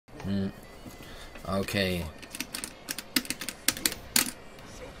Okay.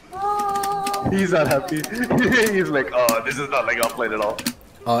 He's not happy. He's like, oh, this is not like offline at all.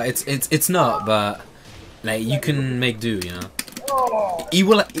 Oh, it's not, but like you can make do, you know.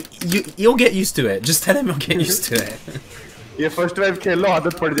 You'll get used to it. Just tell him you'll get used to it. ये first drive खेल लो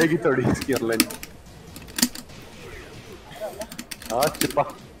आदत पड़ जाएगी थोड़ी इसकी online. हाँ चिपा.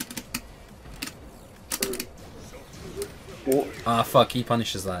 Ah, fuck, he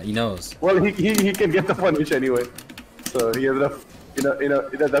punishes that. He knows. Well, he can get the punish anyway. So he has enough,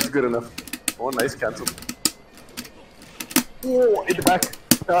 that's good enough. Oh, nice cancel. Oh, in the back.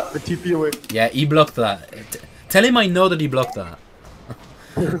 The TP away. Yeah, he blocked that. Tell him I know that he blocked that.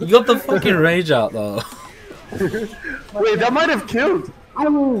 You got the fucking rage out though. Wait, that might have killed.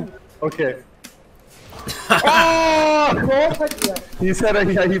 Oh, okay. Oh! He said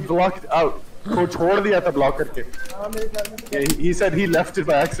he blocked out. को छोड़ दिया था block करके. Yeah, he said he left it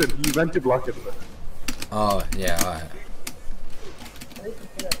by accident. He went to block it. Oh yeah, alright.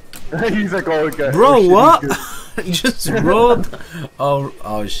 He's like, oh okay. Bro, oh, shit, what? He just rolled.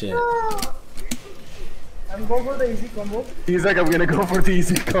 Oh shit. I'm going for the easy combo. He's like, I'm gonna go for the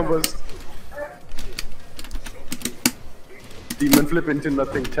easy combos. Demon flip into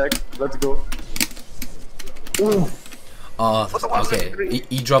nothing tech. Let's go. Ooh. Oh, okay.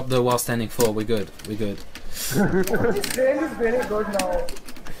 He dropped the while standing 4. We're good. We're good. This range is very good now.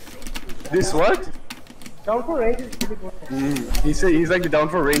 This what? Down for range is really good. He's like the down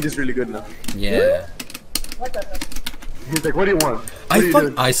for range is really good now. Yeah. What the? He's like, what do you want? I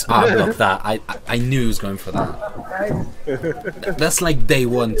blocked that. I knew he was going for that. That's like day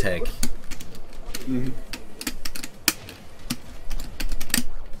 1 tech.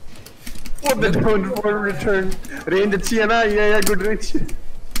 What the down for return? Range Chiana, yeah, good range.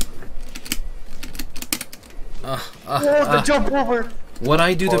 The jump over. What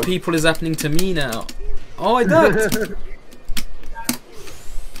I do to people is happening to me now. Oh, I ducked.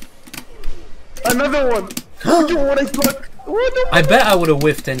 Another one. What I block. I bet I would have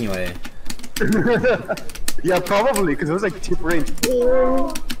whiffed anyway. Yeah, probably, because it was like tip range.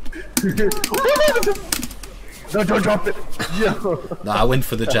 No, don't drop it. Yeah. No, I went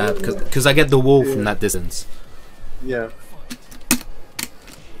for the jab because I get the wall from that distance. Yeah.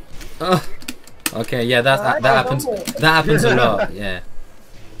 Okay, yeah, that happens. That happens a lot. Yeah.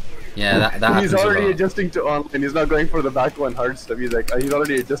 Yeah, that happens. He's already a lot. adjusting to online. He's not going for the back one hard stuff. He's like, he's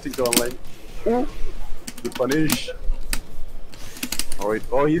already adjusting to online. Ooh. The punish. Oh wait,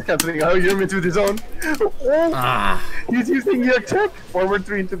 he's cancelling out your with his own. He's using your tech. Forward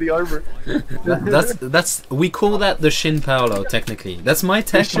 3 into the armor. that's we call that the Shin Paolo technically. That's my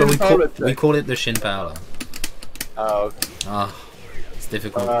tech, but we call it the Shin Paolo. Okay. It's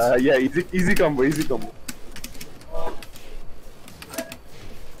difficult. Yeah, easy combo, easy combo.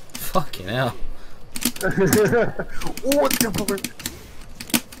 Fucking hell.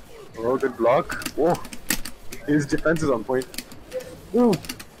 Oh, good block. Oh, his defense is on point. Ooh.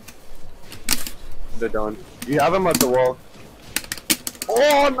 They're done. You have him at the wall.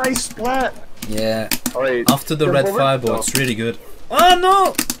 Oh, nice splat. Yeah. Alright. After the red fireball, it's really good. Oh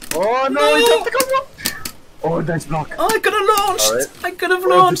no! Oh no! He jumped the combo. Oh, nice block. Oh, I could have launched. Right. I could have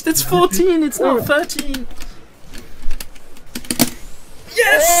launched. It's 14. It's not 13.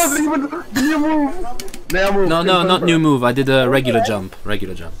 Yes! Oh, new move. No, not new move. I did a regular jump.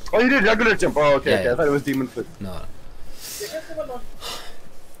 Regular jump. Oh, you did regular jump. Oh, okay. Yeah, Okay. I thought it was demon flip. No.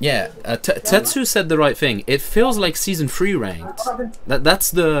 Yeah, Tetsu said the right thing. It feels like season 3 ranked.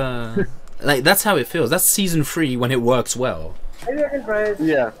 That's the that's how it feels. That's season 3 when it works well. Maybe I can try it.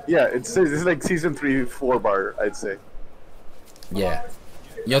 Yeah. It's like season 3 4 bar, I'd say. Yeah.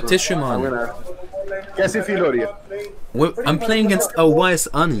 Yo, Tishuman. Kaise feel ho rahi hai? I'm playing against Awais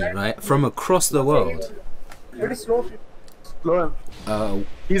Ani, right, from across the world. Pretty slow. Slow.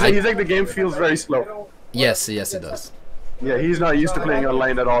 He's like the game feels very slow. Yes, it does. Yeah, he's not used to playing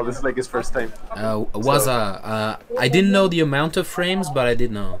online at all. This is like his first time. I didn't know the amount of frames, but I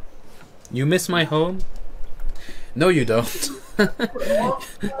did know. You miss my home? No, you don't.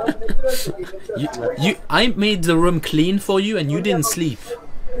 I made the room clean for you, and you didn't sleep.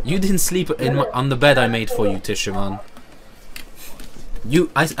 You didn't sleep on the bed I made for you, Tishuman.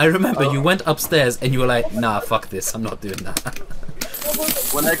 I remember you went upstairs and you were like, nah, fuck this, I'm not doing that.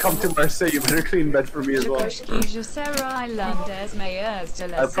 When I come to Marseille, you better clean bed for me as well. I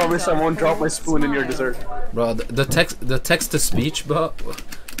promise I won't drop my spoon in your dessert. Bro, the text to speech, but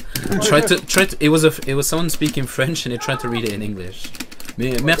it was someone speaking French and it tried to read it in English.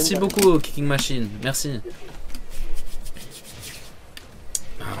 Mais merci beaucoup, Kicking Machine. Merci.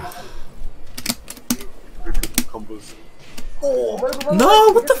 Combos.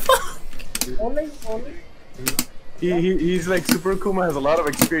 No, what the fuck? Only. He's like Super Akuma has a lot of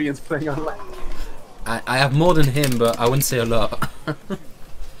experience playing online. I have more than him, but I wouldn't say a lot.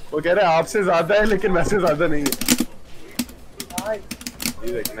 वो कह रहे हैं आपसे ज़्यादा है लेकिन वैसे ज़्यादा नहीं है. Nice.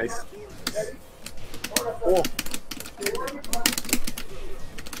 He's like nice. Oh.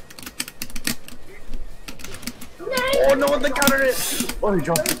 Oh no, the counter it! Oh, he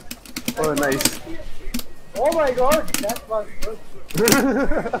jumped. Oh, nice. Oh my god, that was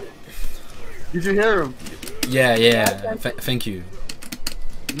good. Did you hear him? Yeah. Thank you.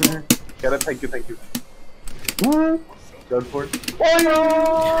 Get it, thank you. Done for it. Oh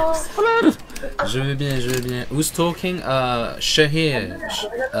no! Je veux bien. Who's talking? Shahir.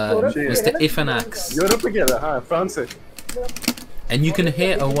 Mr. Ifanax. Europe together, huh? France. And you can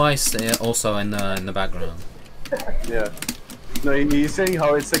hear Awais also in the background. Yeah. No, he's saying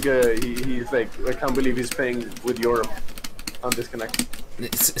how it's like he's like, I can't believe he's playing with Europe on Disconnect.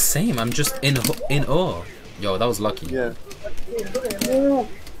 It's same. I'm just in awe. Yo, that was lucky. Yeah.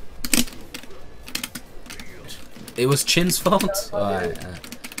 It was Chin's fault. I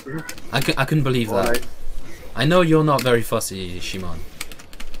couldn't believe that. Right. I know you're not very fussy, Shimon.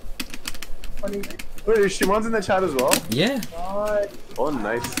 Wait, is Shimon's in the chat as well? Yeah. Oh,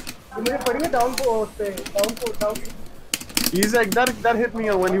 nice. Down. He's like that hit me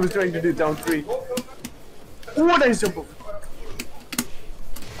when he was trying to do down 3. Oh, nice jump.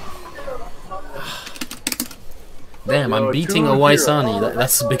 Damn, I'm beating Awaisani.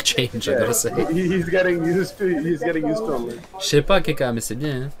 That's a big change, I gotta say. He's getting used to him. Je sais pas Keka, mais c'est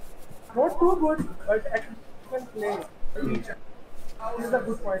bien. Not too good, but at least can play. This is a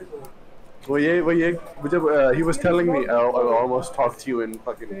good point. He was telling me, I almost talked to you in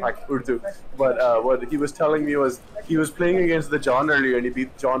fucking Urdu, but what he was telling me was he was playing against the John earlier and he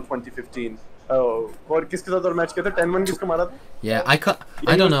beat John 2015. Oh, और किसके साथ और match किया था? 10-1 किसको मारा था? Yeah, I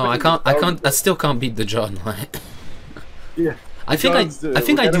don't know. I still can't beat the John. Like, yeah. I think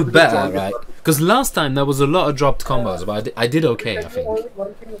I do better, right? Because last time there was a lot of dropped combos, but I did okay, I think. Only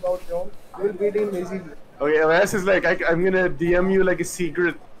one thing about John, you will beat him easily. Okay, Awais is like, I'm gonna DM you like a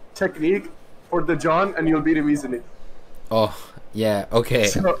secret technique for the John, and you'll beat him easily. Oh, yeah, okay.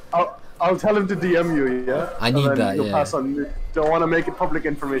 So I'll tell him to DM you, yeah. I need that, you'll yeah. Pass on. You don't want to make it public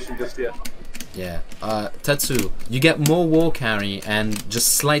information just yet. Yeah. Tetsu, you get more wall carry and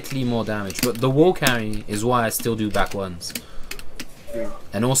just slightly more damage, but the wall carry is why I still do back ones.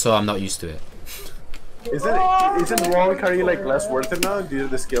 And also, I'm not used to it. Isn't wall carry like less worth it now due to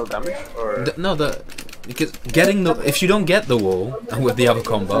the scale damage? Or because if you don't get the wall with the other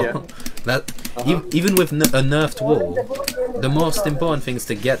combo, yeah. Even with a nerfed wall, the most important thing is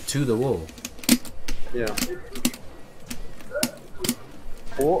to get to the wall. Yeah.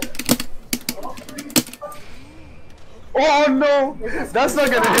 Oh. Oh no! That's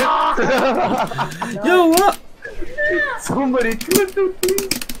not gonna hit! Yo, what? Somebody clip it, please!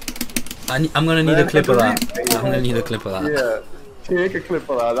 I'm gonna need a clip of that. I'm gonna need a clip of that. Yeah, take a clip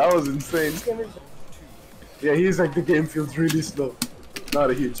of that. That was insane. Yeah, he's like, the game feels really slow. Not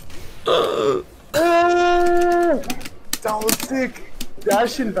a huge. Oh! That was sick!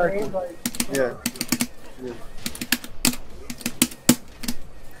 Dashing back. Yeah.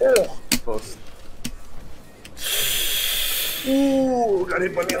 Oh! Close. Ooh, got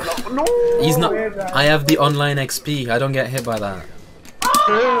hit by the other. No! He's not. I have the online XP. I don't get hit by that.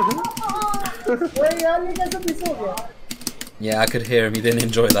 Yeah, I could hear him. He didn't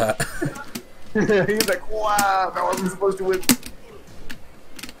enjoy that. He's like, wow, that wasn't supposed to win.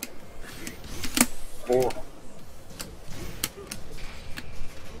 Oh.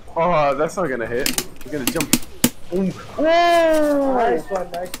 Oh, that's not gonna hit. You're gonna jump. Oh! Nice one,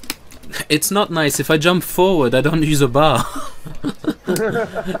 nice. It's not nice. If I jump forward, I don't use a bar.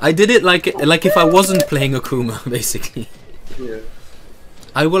 I did it like if I wasn't playing Akuma, basically. Yeah.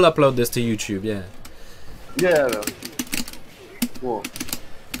 I will upload this to YouTube. Yeah. Yeah. No. Whoa.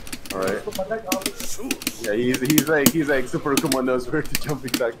 All right. Yeah, he's like Super Akuma knows where to jump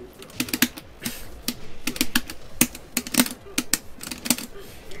exactly.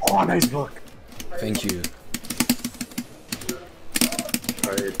 Oh, nice block. Thank you.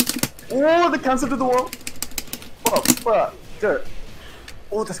 Alright. Oh, the cancel to the wall. Oh, there.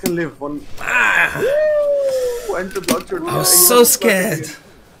 Oh, that's gonna live. One. Ooh, enter block your. I was so scared.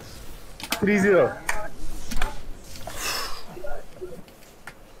 3-0.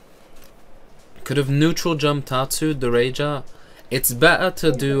 Could have neutral jump Tatsu, the Rager. It's better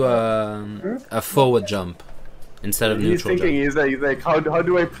to do a forward jump instead of neutral jump. He's like, how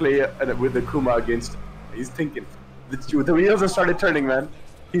do I play with the Akuma against him? He's thinking. The wheels have started turning, man.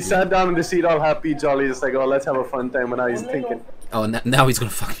 He sat down in the seat all happy, jolly, just like, oh, let's have a fun time. And now he's thinking. Oh, now he's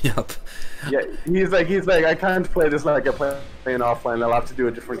gonna fuck me up. Yeah, he's like, I can't play this like I'm playing offline. I'll have to do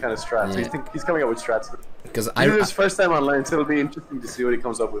a different kind of strat. Yeah. So he's coming up with strats. Because this is his first time online, so it'll be interesting to see what he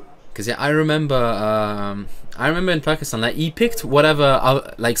comes up with. Because yeah, I remember in Pakistan, like he picked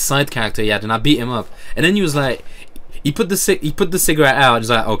whatever like side character he had, and I beat him up. And then he was like, he put the cigarette out, and he's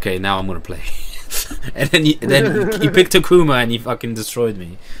like, okay, now I'm gonna play. And then he picked Akuma, and he fucking destroyed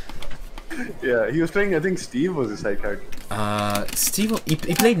me. Yeah, he was playing. I think Steve was his side character. Steve, he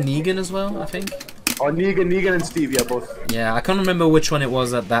played Negan as well, I think. Oh, Negan and Steve, yeah, both. Yeah, I can't remember which one it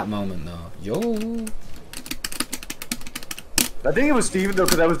was at that moment though. Yo. I think it was Steve though,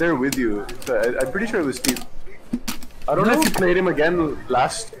 because I was there with you. So I'm pretty sure it was Steve. I don't know if you played him again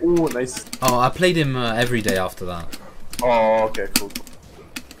last. Oh, nice. Oh, I played him every day after that. Oh, okay, cool.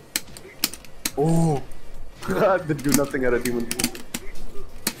 Oh, did do nothing out of demon.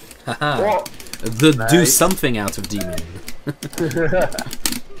 Haha. Nice. Do something out of demon.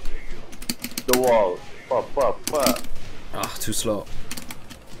 The wall. Pop, pop, pop. Ah, too slow.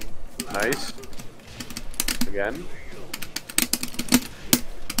 Nice. Again.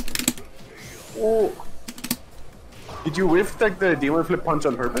 Oh. Did you whiff like the demon flip punch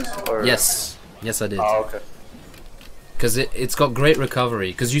on purpose? Or? Yes. Yes, I did. Oh, okay. Because it's got great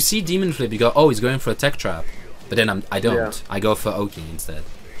recovery. Because you see demon flip, you go, oh, he's going for a tech trap. But then I don't. Yeah. I go for Oki instead.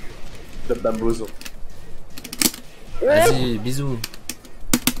 The bamboozle. Vas-y, bisous.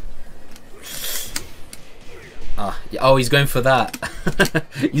 Ah, yeah, oh, he's going for that.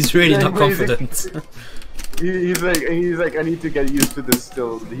 He's really not confident. He's like, I need to get used to this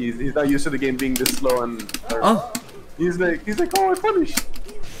still. He's not used to the game being this slow and. Oh. He's like, oh, I punished.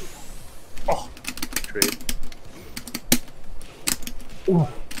 Oh, trade. Ooh.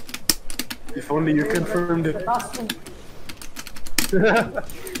 If only you confirmed it.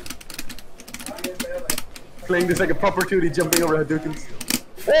 Playing this like a proper 2D, jumping over Hadoukens.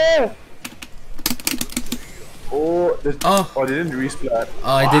 Oh! Oh, oh, they didn't resplat.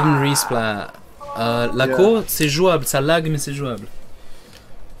 Oh, I didn't resplat. La cour, c'est jouable, ça lag, mais c'est jouable.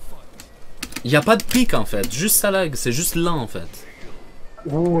 Y a pas de pic en fait, juste ça lag, c'est juste lent en fait.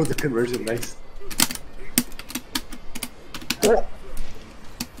 Oh, the conversion, nice. Oh!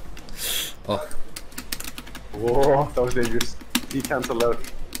 Oh. Whoa, that was dangerous. He cancelled out.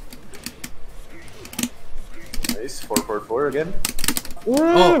 Nice, 4-4-4 again. Ooh.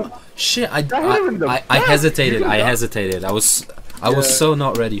 Oh shit! I hesitated. I hesitated. I was so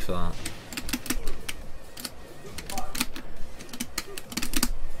not ready for that.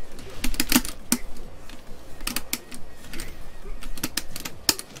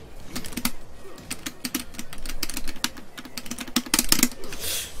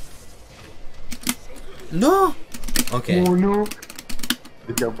 No. Okay. Oh no.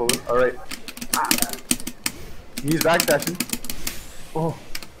 The jump over. All right. He's backdashing. Oh.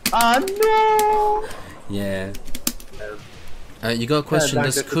 Ah no! Yeah. You got a question.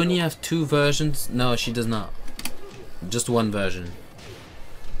 Does Kuni have 2 versions? No, she does not. Just one version.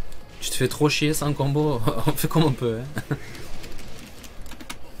 Tu te fais trop chier, c'est un combo. On fait comme on peut. Hein?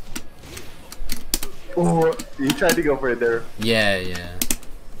 Oh, you tried to go for it there. Yeah, yeah.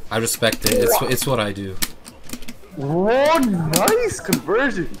 I respect it. It's what I do. Oh, nice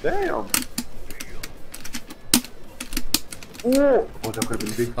conversion. Damn. Oh, that could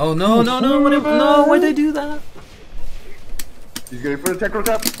have been big. Oh no, no, no, no, why'd I do that? He's going for the techno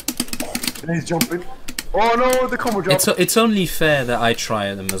tap. And he's jumping. Oh no, the combo jump. It's only fair that I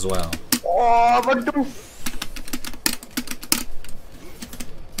try them as well. Oh, what do?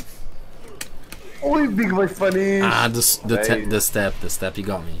 Oh, big my funny. Ah, the step, you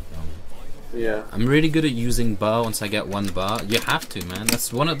got me. Yeah. I'm really good at using bar once I get 1 bar. You have to, man.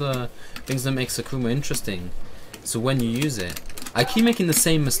 That's one of the things that makes Akuma interesting. So when you use it, I keep making the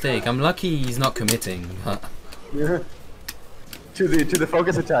same mistake. I'm lucky he's not committing. Yeah. To the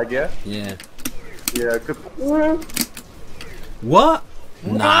focus attack, yeah. Yeah. Yeah. Good. What?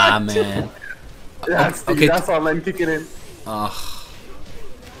 Nah, man. That's okay. That's online kicking in. Ugh.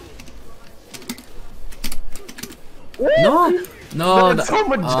 No. No. That's so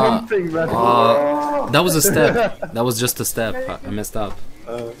much jumping, man. That was a step. That was just a step. I messed up.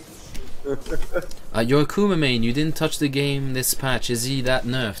 Your Akuma main, you didn't touch the game this patch. Is he that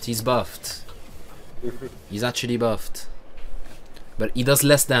nerfed? He's buffed. He's actually buffed. But he does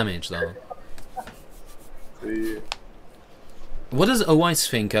less damage though. What does Awais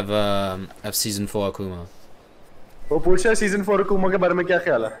think of Season 4 Akuma? वो पूछा Season 4 Akuma के बारे में क्या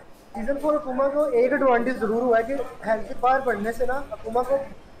ख्याल है? Season 4 Akuma को एक एडवांटेज जरूर हुआ है कि हेल्थ बार बढ़ने से ना Akuma को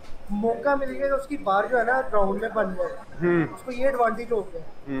मौका मिल गया तो उसकी बार जो है ना ग्राउंड में बन गया, उसको ये एडवांटेज हो गया।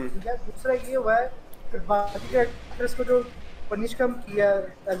 ठीक है, दूसरा ये हुआ है कि बाकी के एक्ट्रेस को जो पनिश कम किया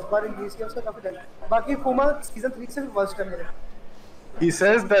बार इंक्रीज किया उसका काफी डर। बाकी कुमा सीजन 3 से भी वर्स्ट है मेरे। He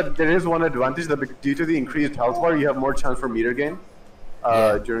says that there is one advantage that due to the increased health bar, you have more chance for meter gain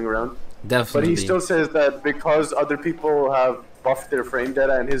during a round. Definitely. But he still says that because other people have buffed their frame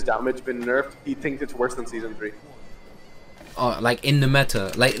data and his damage been nerfed, he thinks it's worse than season 3. Like in the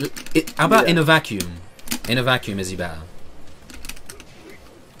meta, like how about in a vacuum? In a vacuum, is he better?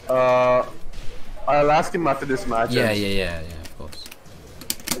 I'll ask him after this match. Yeah, of course.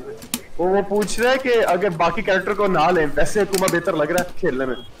 वो पूछ रहा है कि अगर बाकी character को ना लें वैसे अकुमा बेहतर लग रहा है खेलने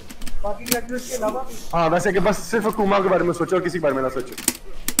में। बाकी कैरेक्टर्स के अलावा हाँ वैसे कि बस सिर्फ अकुमा के बारे में सोचो और किसी के बारे में ना सोचो।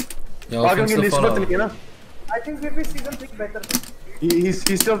 Yo, बाकी उनकी लिस्ट मत लिखिए ना। I think maybe season 3 better.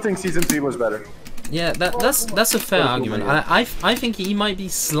 He still thinks season 3 was better. Yeah, that's a fair argument. I think he might be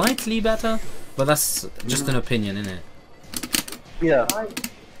slightly better, but that's just an opinion, isn't it? Yeah.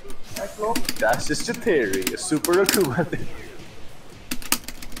 That's just a theory. A super Akuma thing.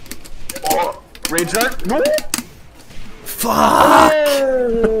 Oh, Rage Art? No! Fuck!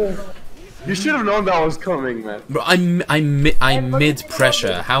 You should have known that was coming, man. Bro, I'm mid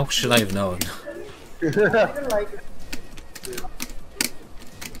pressure. How should I have known? I didn't like it.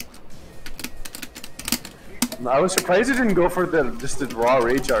 I was surprised it didn't go for just the raw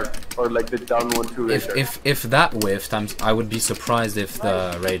Rage Art or like the down 1-2 Rage Art. If that whiffed, I would be surprised if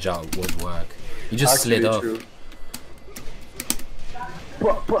the Rage Art would work. You just slid off. True.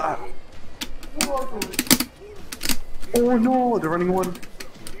 Oh no, the running one.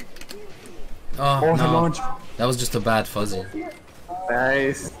 Oh the no, launch. that was just a bad fuzzy.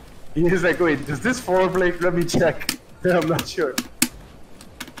 Nice. He's like, wait, does this forward blade? Let me check. I'm not sure.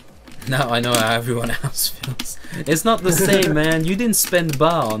 Now I know how everyone else feels. It's not the same, man. You didn't spend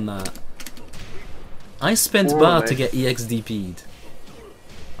bar on that. I spent bar to get EXDP'd.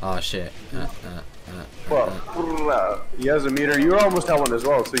 Oh shit. He has a meter. You're almost at one as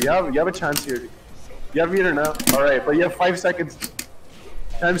well, so you have a chance here. You have a meter now. All right, but you have 5 seconds.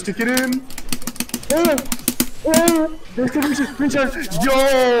 Time stick it in. There's gonna be a screenshot. Yo,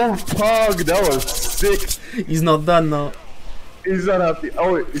 Pog, that was sick. He's not done now. He's not happy.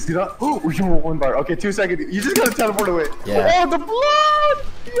 Oh, is he not? Oh, yo, 1 bar. Okay, 2 seconds. You just gotta teleport away. Yeah. Oh, the blood.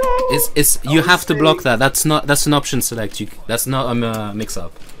 Yo. It's you have to block that. That's an option select. That's not a mix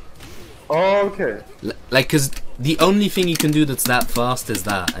up. Oh, okay. Like, cause the only thing you can do that's that fast is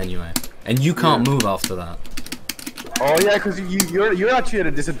that anyway, and you can't move after that. Oh yeah, cause you're actually at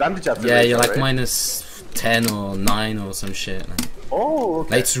a disadvantage after. Yeah, you're like right? -10 or 9 or some shit. Man. Oh,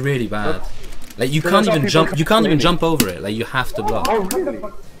 okay. Like, it's really bad. Like you can't even jump. You can't even jump over it. Like you have to block. Oh really?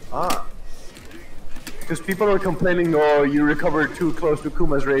 Because people are complaining, oh, you recovered too close to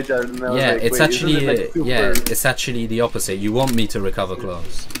Kuma's Rage Art. And I was like, it's actually it's actually the opposite. You want me to recover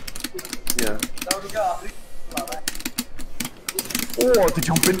close. Yeah. Oh, the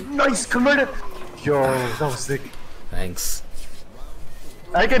jump in, nice, converted. Yo, that was sick. Thanks.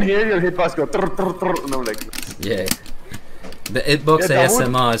 I can hear your hitbox go trrr, trrr, trrr, and I'm like, yeah. The hitbox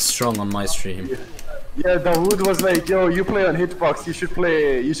ASMR is strong on my stream. Yeah, Dawood was like, yo, you play on hitbox, you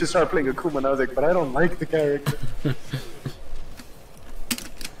should start playing Akuma. And I was like, but I don't like the character.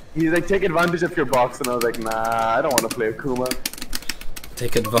 He's like, take advantage of your box, and I was like, nah, I don't want to play Akuma.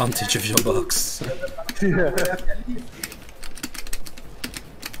 Take advantage of your box. Yeah.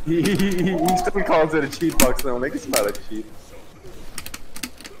 He still calls it a cheat box, and I'm like, it's not a cheat.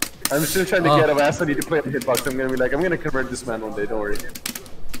 I'm still trying to get Awais. I need to play on hitbox. I'm gonna be like, I'm gonna convert this man one day, don't worry.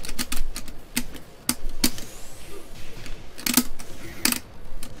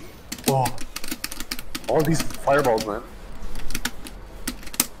 Oh. All these fireballs, man.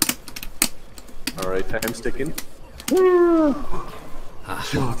 Alright, time's ticking. Woo!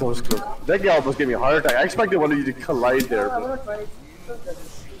 Yo, that was close. That guy almost gave me a heart attack. I expected one of you to collide there.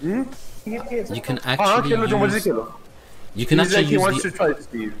 You can actually use... You can actually he use wants to try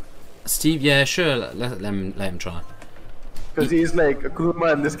Steve. Steve, yeah, sure. Let him try. Because he's like,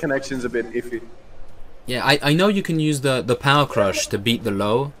 Akuma and this connection's a bit iffy. Yeah, I know you can use the power crush to beat the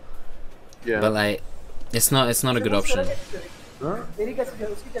low. Yeah. But like, it's not a good option. Huh?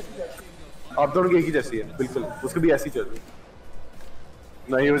 आप दोनों की एक ही जैसी है, बिल्कुल. उसको भी ऐसी चल रही.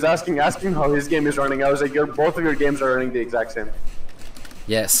 No, he was asking how his game is running. I was like, both of your games are running the exact same.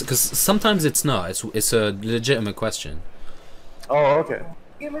 Yes, because sometimes it's not. It's a legitimate question. Oh, okay.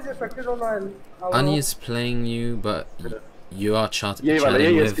 Game is affected on our Ani is playing you, but you are chatting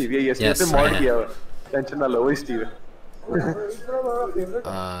with. Steve. Yes, yes, I am. Tension na lo, Steve.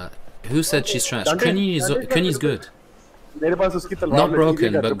 Who said she's trash? Kunyi's good. मेरे पास उसकी तलवार Not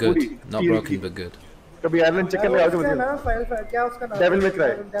broken, लटकी but है, good. पूरी Not steel broken, की। but good. कभी iron chicken लगा के मुझे क्या उसका नाम Devil May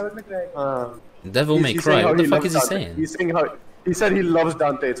Cry। Devil May Cry हाँ Devil May he's Cry. saying how What the he fuck loves is he Dante. saying? He's saying how he said he loves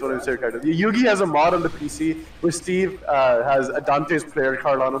Dante. It's one of his favorite characters. Yugi has a mod on the PC where Steve has a Dante's player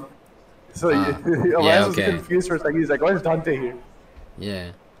card on him. So Awais was okay. confused for a second. He's like, "Why is Dante here?" Yeah.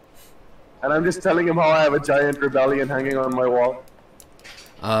 And I'm just telling him how I have a giant rebellion hanging on my wall.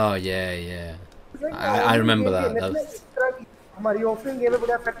 Oh yeah, yeah. I remember that. हमारी offline game में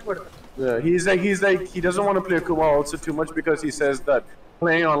बड़ा effect पड़ता है Yeah, he's like he doesn't want to play Akuma also too much because he says that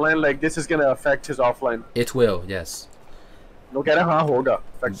playing online like this is gonna affect his offline. It will, yes. No, keh raha haan hoga.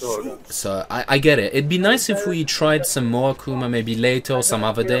 Affect hoga. So I get it. It'd be nice if we tried some more Akuma maybe later or some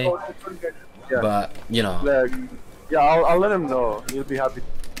other day. Yeah. But you know. Like, yeah, I'll let him know. He'll be happy.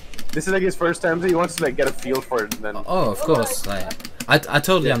 This is like his first time, so he wants to like get a feel for it. And then Oh, of course. Like I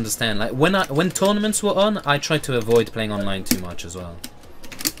totally understand. Like when tournaments were on, I tried to avoid playing online too much as well.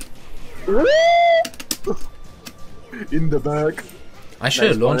 in the back. I should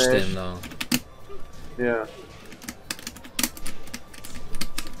have Nice launched punish. him though. Yeah.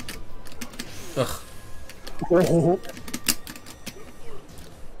 Ugh.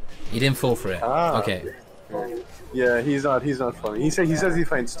 He didn't fall for it. Ah. Okay. Yeah, he's not fun. He says he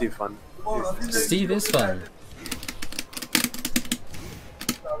finds Steve fun. Steve is fun.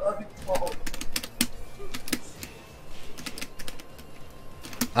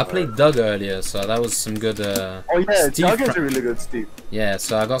 I played Doug earlier, so that was some good. Oh yeah, Steve Doug is a really good Steve. Yeah,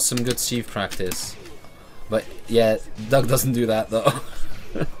 so I got some good Steve practice. But yeah, Doug doesn't do that though.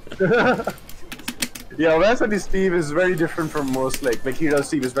 Yeah, Awais' Steve is very different from most like Hero's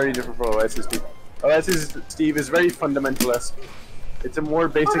Steve is very different from Awais' Steve. Awais' Steve is very fundamentalist. It's a more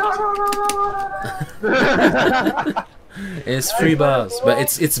basic. It's 3 bars, but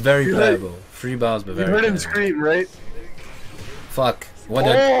it's very playable. 3 bars, but You very. heard him playable. scream, right? Fuck. Why'd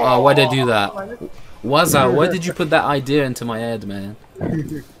I do that? Waza, why did you put that idea into my head, man?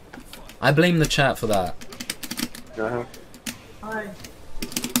 I blame the chat for that. Uh-huh. Hi.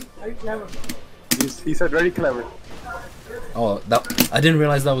 Very clever. He said very clever. Oh, that I didn't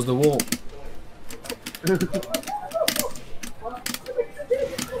realize that was the wall.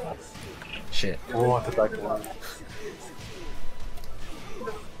 Shit. Oh, the back one.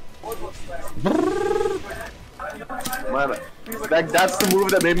 Man, that's the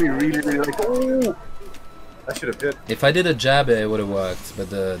move that made me really like. Oh, I should have hit. If I did a jab, it would have worked, but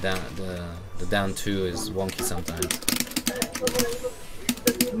the down 2 is wonky sometimes.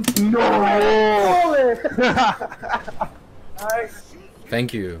 No.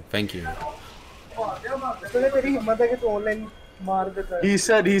 Thank you, thank you. He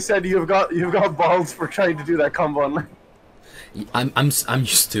said you've got balls for trying to do that combo online. I'm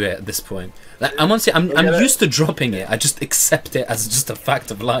used to it at this point. Like, I'm honestly I'm used to dropping it. I just accept it as just a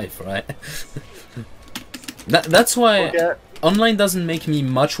fact of life, right? That's why online doesn't make me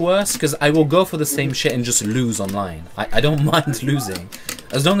much worse, because I will go for the same shit and just lose online. I don't mind losing,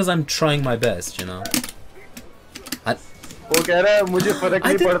 as long as I'm trying my best, you know. वो कह रहा है मुझे फर्क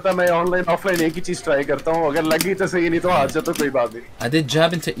नहीं पड़ता मैं online offline एक ही चीज ट्राई करता हूँ अगर लगी तो सही नहीं तो हाथ से तो कोई बात नहीं I did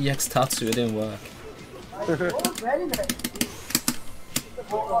jab into EX Tatsu, it didn't work.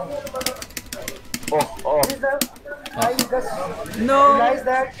 oh No!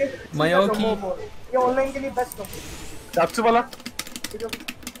 Mayoki. Online के लिए बेस्ट हो Tatsu wala?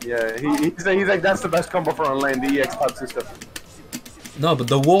 Yeah, he's like that's the best combo for online, the EX Tatsu stuff. No, but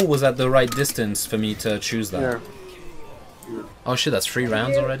the wall was at the right distance for me to choose that. Yeah. Oh shit, that's 3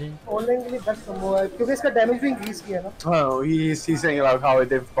 rounds already? Online के लिए best combo है क्योंकि इसका damage भी increase किया ना Oh, he's saying about how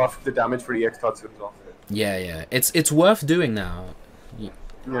they've buffed the damage for EX Tatsu as well. Yeah. It's worth doing now. Yeah.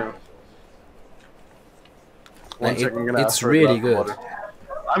 Like, One second, I'm gonna it's ask for a really glass of good. water.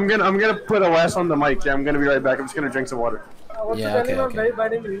 I'm gonna put Awais on the mic. Yeah, I'm gonna be right back. I'm just gonna drink some water. Yeah, okay. very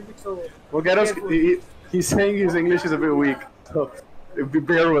bad in music so Well, get us. He's saying his English is a bit weak, so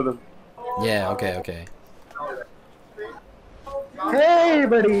bear with him. Yeah, okay. Hey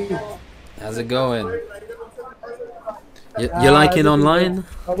buddy How's it going? You liking online?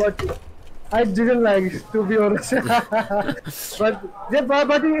 How about you? I didn't like it, to be honest. but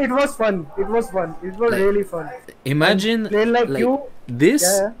it was fun. It was Like, really fun. Imagine Playing like you. this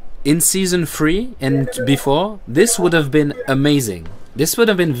in season 3 and before. This would have been amazing. This would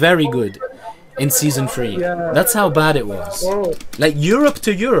have been very good in season 3. Yeah. That's how bad it was. Oh. Like Europe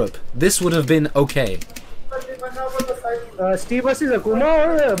to Europe, this would have been okay. Steve versus Akuma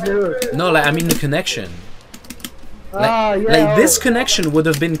or Mirror? No, like I mean the connection. Like yeah. this connection would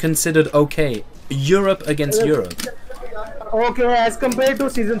have been considered okay. Europe against Europe. Okay, as compared to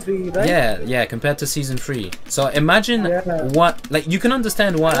season 3, right? Yeah, compared to season 3. So imagine Yeah. what, like, you can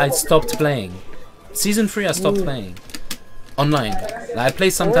understand why I stopped playing. Season 3 I stopped playing. Online. Like, I play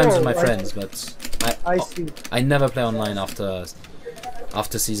sometimes with my friends, but I see. I never play online after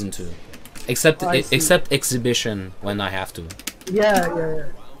season 2. Except exhibition when I have to. Yeah.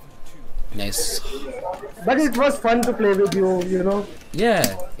 Nice. But it was fun to play with you, you know.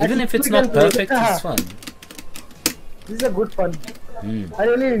 Yeah, even think if it's we can not play perfect, it. it's fun. This is a good fun. I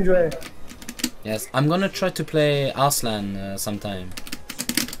really enjoy it. Yes, I'm gonna try to play Arslan sometime.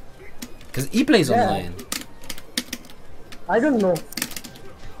 Because he plays online. I don't know.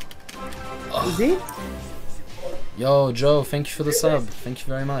 Is he? Yo, Joe, thank you for the sub. Thank you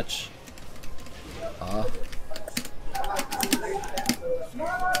very much.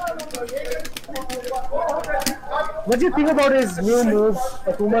 What do you think about his new move,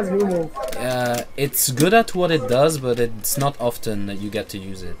 Akuma's new move? It's good at what it does, but it's not often that you get to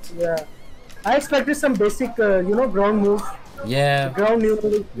use it. Yeah. I expected some basic, you know, ground move. Yeah. Ground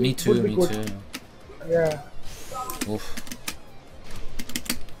move. Me too, me too. Yeah. Oof.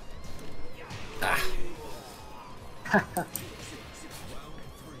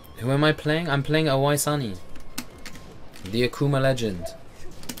 Who am I playing? I'm playing Awais, the Akuma legend.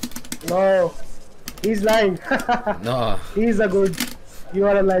 No. He's lying. No. He's a good. You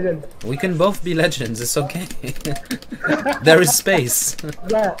are a legend. We can both be legends, it's okay. There is space.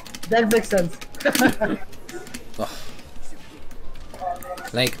 Yeah, that makes sense.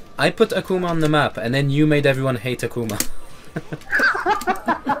 Like, I put Akuma on the map, and then you made everyone hate Akuma.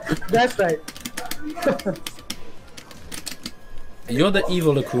 That's right. You're the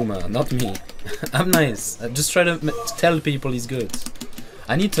evil Akuma, not me. I'm nice. I just try to tell people he's good.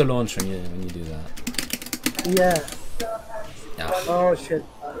 I need to launch when you do that. Yeah. Yeah. Oh shit.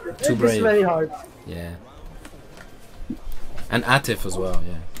 Too brave. It's very hard. Yeah. And Atif as well,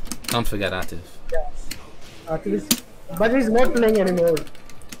 yeah. Can't forget Atif. But he's not playing anymore.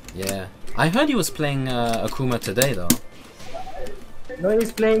 Yeah. I heard he was playing Akuma today though. No,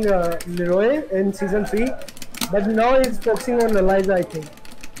 he's playing Leroy in season 3. But now he's focusing on Eliza, I think.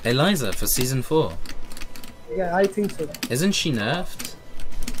 Eliza for season 4. Yeah, I think so. Isn't she nerfed?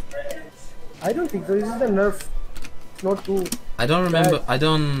 I don't think so. This is the nerf. It's not too. I don't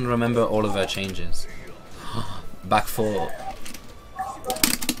remember all of her changes. Back 4.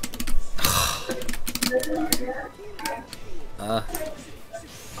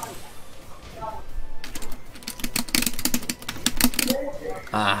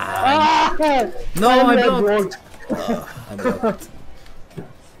 No, I blocked. I blocked.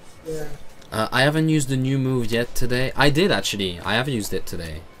 Yeah. I haven't used the new move yet today. I did actually. I have used it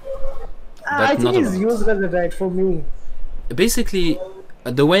today. I think it's useless attack for me. Basically,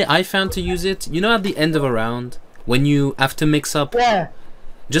 the way I found to use it, you know, at the end of a round when you have to mix up. Yeah.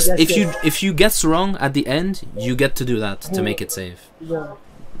 Just if you guess wrong at the end, you get to do that to make it safe. Yeah.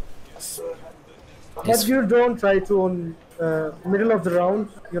 But you don't try to on middle of the round,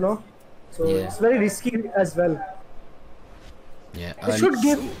 you know. So it's very risky as well. Yeah. They should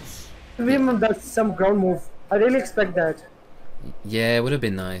give him some ground move. I really expect that. Yeah, it would have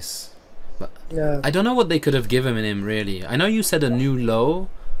been nice. But Yeah. I don't know what they could have given him really. I know you said a new low.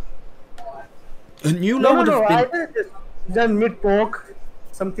 A new low would have been. I think the mid poke,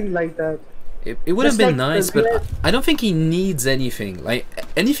 something like that. It would have Just been like nice, but I don't think he needs anything. Like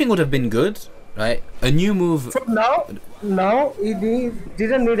anything would have been good, right? A new move. So now he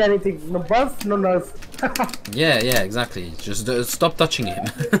didn't need anything. No buff, no nerf. Yeah, exactly. Just stop touching him.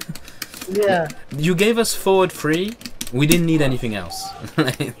 Yeah. You gave us forward 3. We didn't need anything else.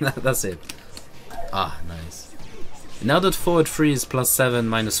 That's it. Ah, nice. Now that forward 3 is +7,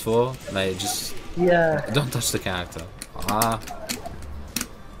 -4, like just don't touch the character. Ah.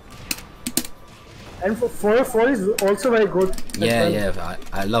 And for 4 is also very good. Yeah.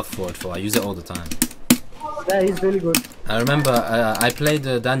 I love forward 4. I use it all the time. Yeah, he's really good. I remember I played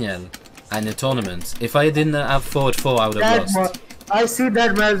Daniel in a tournament. If I didn't have forward 4, I would have lost. I see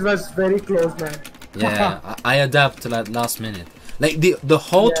that match was very close, man. Yeah, I adapt to that last minute. Like the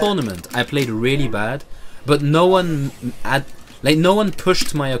whole tournament, I played really bad, but no one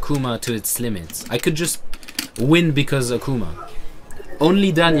pushed my Akuma to its limits. I could just win because Akuma.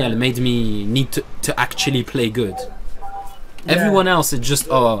 Only Daniel made me need to actually play good. Everyone else is just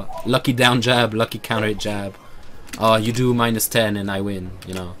lucky down jab, lucky counter hit jab. You do -10 and I win.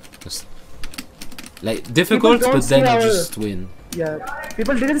 You know, just like difficult, but then I just win. Yeah,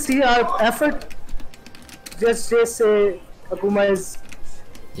 people didn't see our effort. Just say Akuma is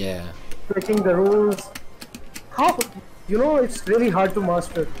breaking the rules. How, you know, it's really hard to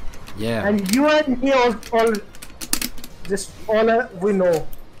master. Yeah. And you and me all Just all we know.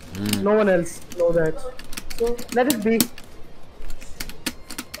 No one else know that. So let it be.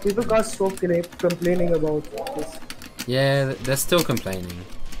 People can't stop complaining about this. Yeah, they're still complaining.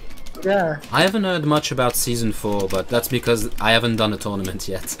 Yeah. I haven't heard much about Season 4, but that's because I haven't done a tournament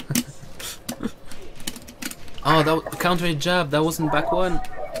yet. Oh, that counter jab, that wasn't back one.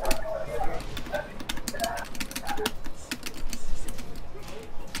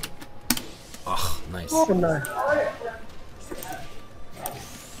 Oh, nice. Oh, nice.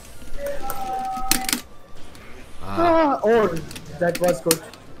 Oh, that was good.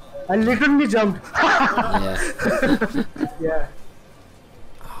 I literally jumped. Yeah. Yeah.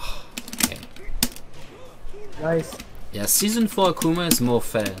 Okay. Nice. Yeah, Season 4 Akuma is more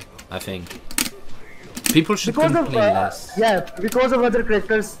fair, I think. People should Because of complain less. yeah, because of other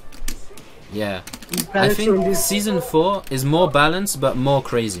characters. Yeah. I balance think changes. Season 4 is more balanced but more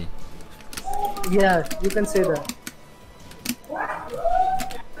crazy. Yeah, you can say that.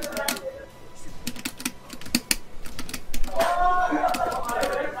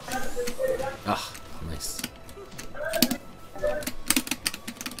 Ah, nice.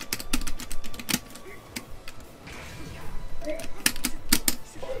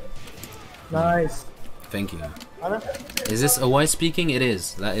 Nice. Thank you. Is this Awais speaking? It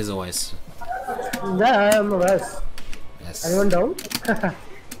is. That is Awais. Yeah, I'm Awais. Yes. Anyone down?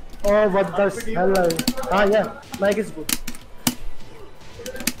 Oh, what the hell? Ah, yeah. Mic is good.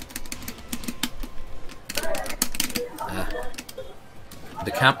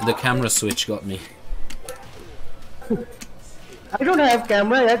 The camera switch got me. I don't have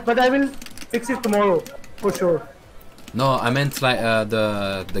camera yet, but I will fix it tomorrow for sure. No, I meant like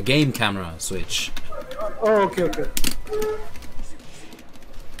the game camera switch. Oh, okay, okay.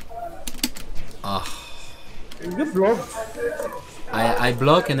 Ah. You blocked. I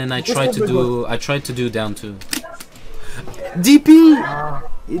block and then I Just try a to big do down two. DP.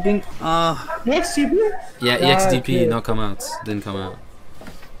 It didn't. EXTP? Yeah, Yeah, EXDP okay. not come out. Didn't come out.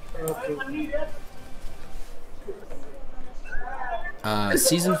 Okay.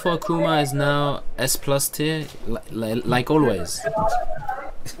 Season 4 Akuma is now S plus tier, like always.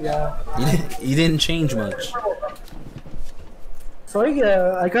 Yeah. He didn't change much. Sorry,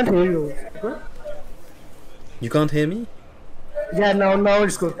 I can't hear you. Good? You can't hear me? Yeah, now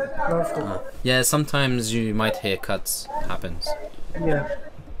it's good. Now it's good. Yeah, sometimes you might hear cuts. Happens. Yeah.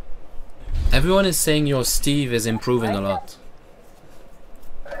 Everyone is saying your Steve is improving a lot.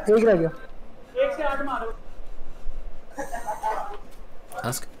 एक रह गया.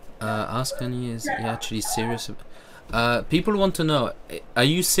 Ask Kenny, is he actually serious? People want to know, are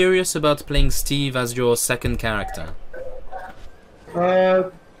you serious about playing Steve as your second character?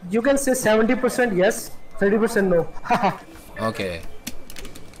 You can say 70% yes, 30% no. Okay.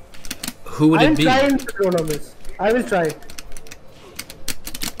 Who would I it will be? try in the tournaments. I will try.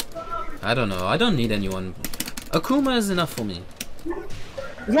 I don't know. I don't need anyone. Akuma is enough for me.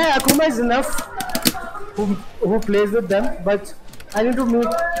 Yeah, Akuma is enough who plays with them, but I need to make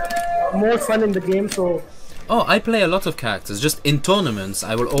more fun in the game, so... Oh, I play a lot of characters. Just in tournaments,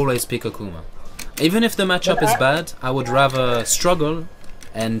 I will always pick Akuma. Even if the matchup is bad, I would rather struggle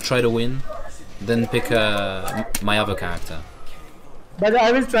and try to win than pick my other character. But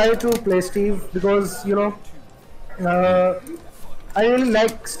I will try to play Steve because, you know, I really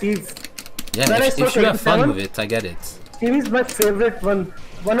like Steve. Yeah, When I if saw you have fun 27, with it, I get it. Steve is my favorite one.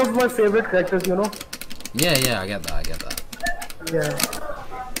 One of my favorite characters, you know. Yeah, I get that. Yeah.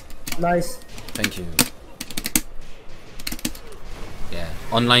 Nice. Thank you. Yeah,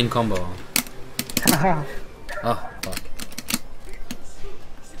 online combo. Oh, fuck.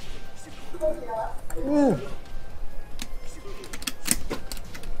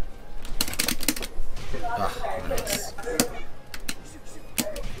 Nice.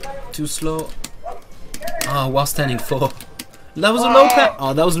 Too slow. Oh, while standing 4. That was a low parry.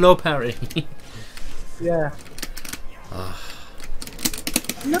 Oh, that was low parry. Yeah.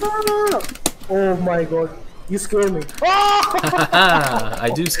 No. Oh my god. You scare me.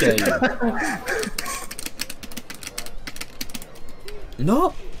 I do scare you.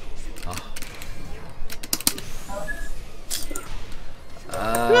 No.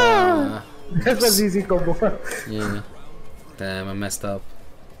 That was easy combo. Yeah. Damn, I messed up.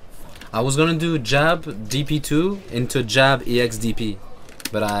 I was gonna do jab DP2 into jab EXDP,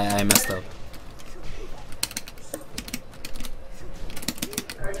 but I messed up.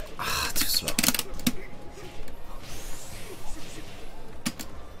 Too slow.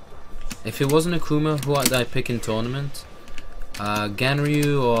 If it wasn't Akuma, who would I pick in tournament?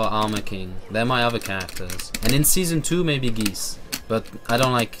 Ganryu or Armor King. They're my other characters. And in season 2, maybe Geese. but I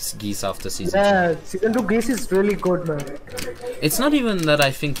don't like Geese after season 2. Yeah, season 2 Geese is really good, man. It's not even that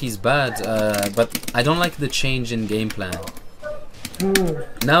I think he's bad, but I don't like the change in game plan.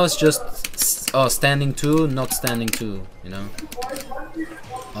 Now it's just standing 2, not standing 2, you know?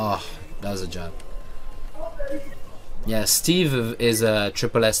 Oh, that was a jab. Yeah, Steve is a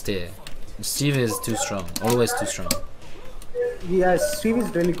triple S tier. Steve is too strong, always too strong. Yes, Steve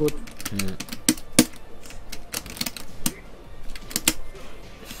is really good.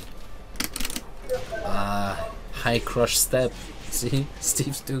 High crush step. See,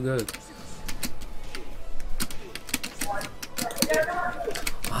 Steve's too good.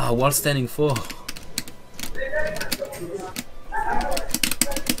 Wall standing 4.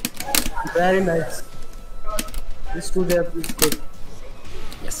 Very nice. This 2 depth is good.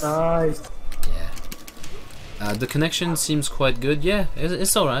 Yes. Nice. Yeah. The connection seems quite good. Yeah,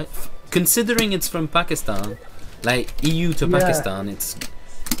 it's alright. Considering it's from Pakistan, like EU to Pakistan, it's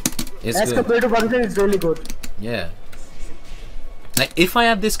as good. compared to Pakistan, it's really good. Yeah. Like if I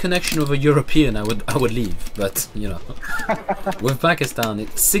had this connection with a European, I would leave. But you know, with Pakistan,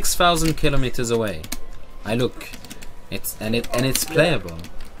 it's 6,000 kilometers away. I look, it's playable.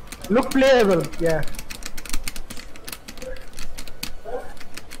 Look playable, yeah.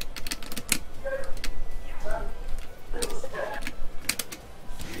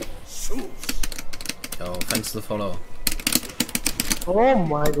 Oh, thanks for the follow. Oh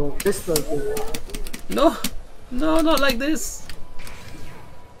my god, this was good. No, not like this.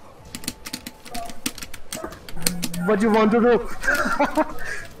 What do you want to do?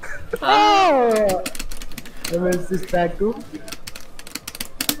 Oh! Where is this back to?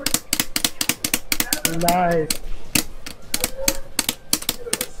 Nice.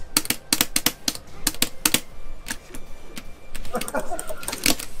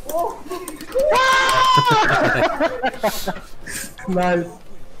 Nice.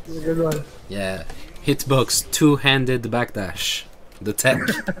 Good one. Yeah, hitbox two-handed backdash. The tech.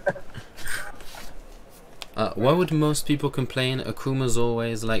 Why would most people complain? Akuma's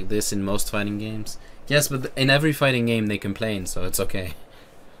always like this in most fighting games. Yes, but in every fighting game they complain, so it's okay.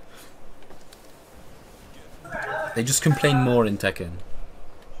 They just complain more in Tekken.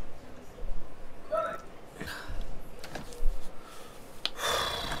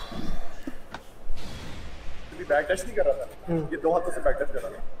 बैकडैश नहीं कर रहा था ये 2 हाथों से बैकडैश कर रहा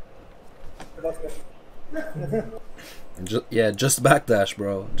था Yeah, just backdash,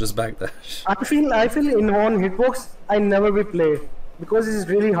 bro. Just backdash. I feel in on hitbox I never will play because it's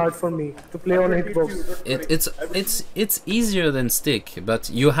really hard for me to play on hitbox. It's easier than stick, but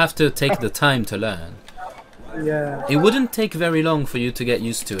you have to take the time to learn. Yeah. It wouldn't take very long for you to get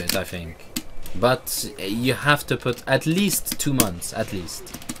used to it, I think. But you have to put at least 2 months, at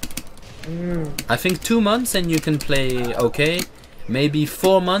least. I think 2 months and you can play okay. Maybe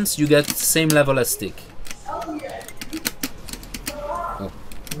 4 months you get same level as stick. Oh.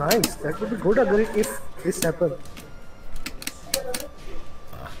 Nice. That would be good if this happened.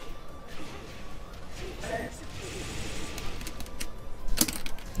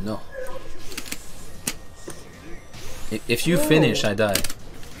 No. If you finish, I die.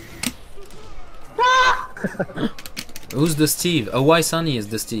 Who's the Steve? Awais Sunny is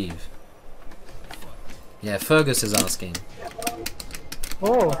the Steve. Yeah, Fergus is asking.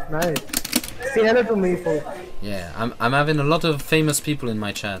 Oh, nice. Say hello to me, folks. Yeah, I'm having a lot of famous people in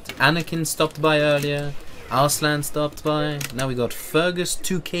my chat. Anakin stopped by earlier. Arslan stopped by. Now we got Fergus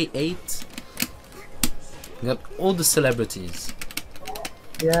 2K8. We got all the celebrities.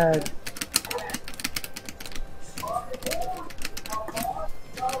 Yeah.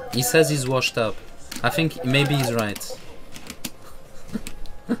 He says he's washed up. I think maybe he's right.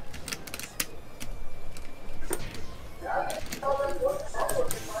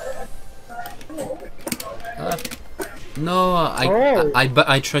 No,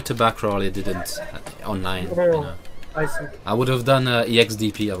 I tried to backroll, it didn't online. Oh, you know. I see. I would have done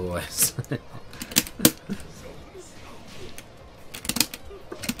EXDP otherwise.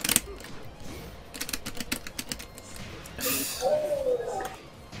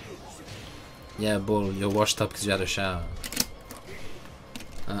 Yeah, Bull, you're washed up because you had a shower.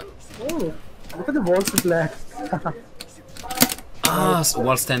 Oh, look at the walls are black.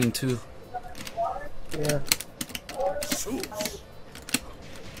 Wall standing too. Yeah.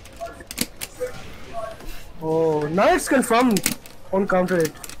 Oh, now it's confirmed on counter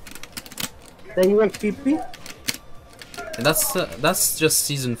it. Then you like TP? That's just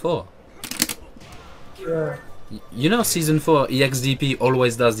season 4. Yeah. You know season 4 EXDP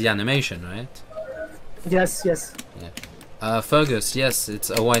always does the animation, right? Yes, yes. Yeah. Fergus, yes,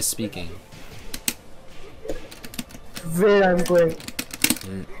 it's Awais speaking. where I'm going.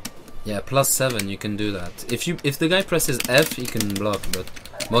 Yeah, +7 you can do that. If the guy presses F, he can block, but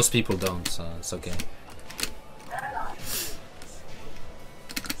most people don't, so it's okay.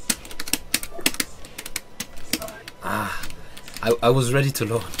 Ah, I was ready to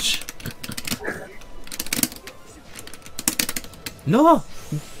launch. No!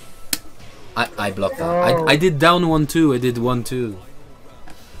 I blocked that. Oh. I did down 1-2, I did 1-2.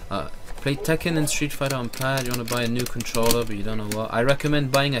 Play Tekken and Street Fighter on pad, you want to buy a new controller but you don't know what. I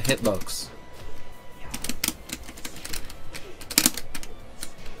recommend buying a hitbox.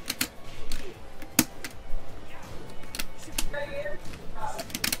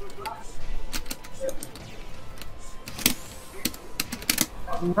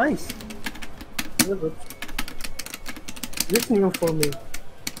 Nice. Very good. It's new for me.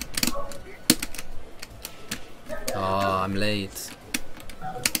 Oh, I'm late.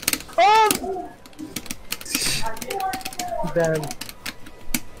 Oh! Damn.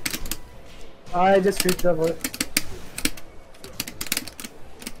 I just hit the word.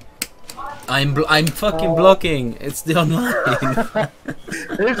 I'm fucking blocking. It's the online.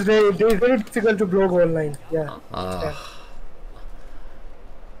 It's very difficult to block online. Yeah.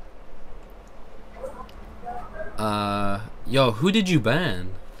 Yo, who did you ban?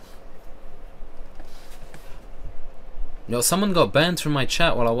 Yo, someone got banned from my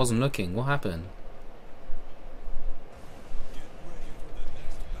chat while I wasn't looking. What happened?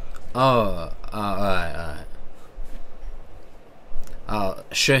 Oh, alright.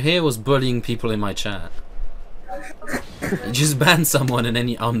 Shahir was bullying people in my chat. He just banned someone and then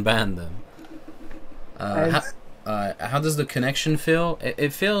he unbanned them. How does the connection feel?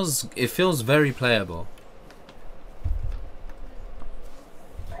 It feels very playable.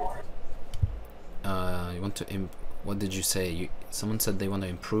 You want to what did you say? Someone said they want to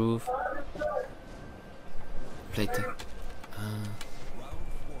improve. Play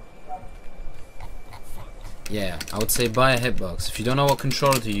yeah, I would say buy a hitbox. If you don't know what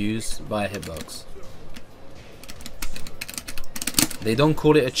controller to use, buy a hitbox. They don't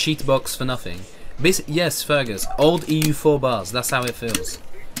call it a cheat box for nothing. Yes, Fergus, old EU4 bars, that's how it feels.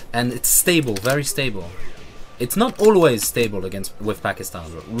 And it's stable, very stable. It's not always stable with Pakistan,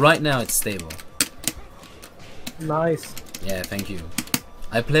 but right now it's stable. Nice. Yeah, thank you.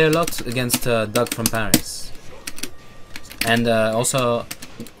 I play a lot against Doug from Paris. And also,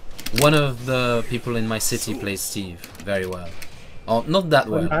 one of the people in my city plays Steve very well. Oh, not that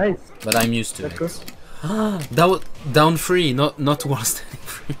well, nice. but I'm used to it. Good. That was down 3, not while standing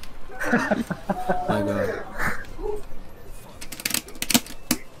 3. My god.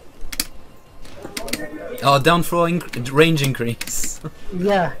 Oh, down 4 range increase.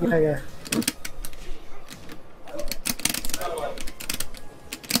 Yeah.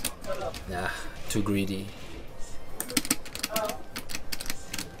 Nah, too greedy.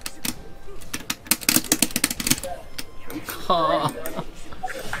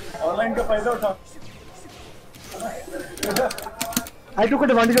 Online का फायदा उठा. I took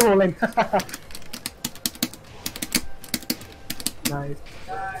advantage of online. Nice.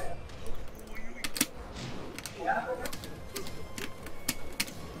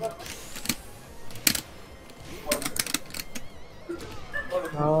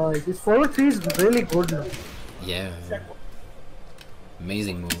 This forward 3 is really good now. Yeah.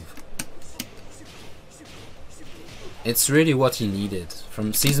 Amazing move. It's really what he needed.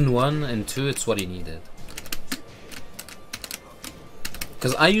 From season 1 and 2, it's what he needed.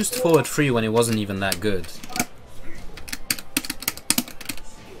 Because I used forward 3 when it wasn't even that good.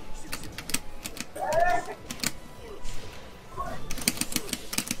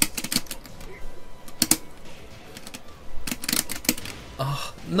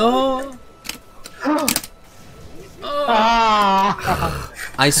 Oh, no!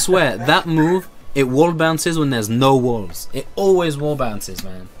 I swear, that move, it wall bounces when there's no walls. It always wall bounces,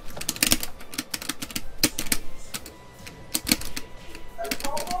 man.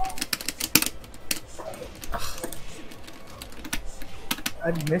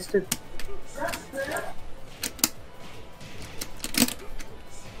 I missed it.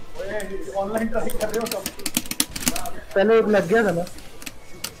 Online try कर रहे हो सब पहले एक लग गया था ना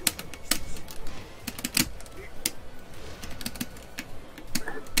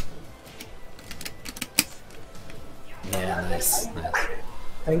Yeah, nice.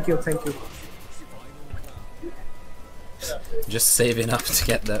 Thank you. Just saving up to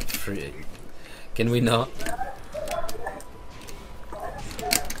get that free. Can we not?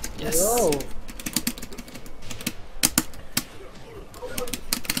 Yes. Whoa.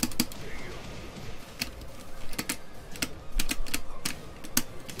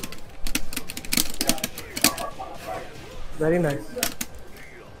 Very nice.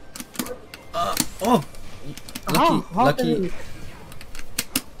 Oh! Lucky, How lucky.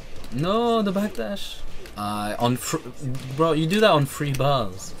 No, the backdash. Bro, you do that on free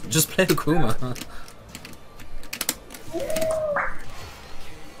bars. Just play Akuma.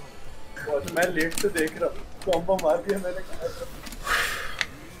 मैं late से देख रहा हूँ combo मार दिया मैंने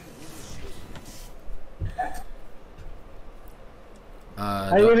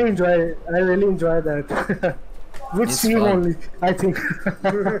I really enjoy that. With Steve only, I think.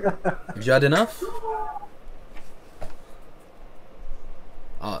 You had enough?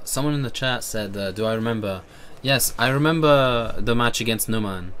 Someone in the chat said, do I remember? Yes, I remember the match against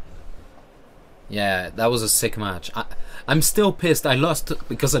Numan. Yeah, that was a sick match. I'm still pissed I lost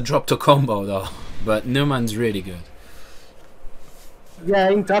because I dropped a combo though. But Numan's really good. Yeah,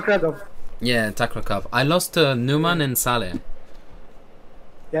 in Takra Cup. Yeah, in Takra Cup. I lost to Numan and Saleh.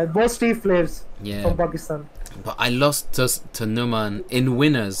 Yeah, both Steve players from Pakistan. But I lost to Numan. In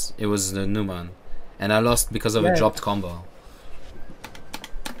winners, it was the Numan. And I lost because of a dropped combo.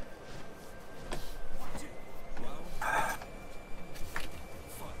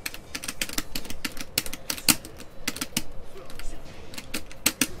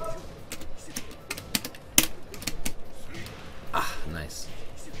 Nice.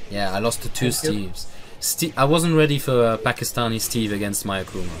 Yeah, I lost to two Steves. I wasn't ready for Pakistani Steve against my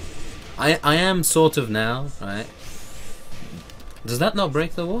Akuma. I am sort of now, right? Does that not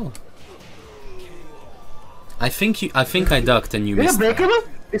break the wall? I think I ducked and you missed. Is it breakable?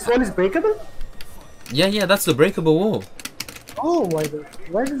 This wall is breakable? Yeah, that's the breakable wall. Oh my god,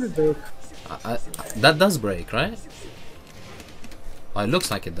 why does it break? That does break, right? Oh, it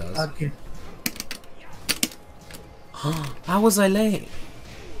looks like it does. Okay. How was I late?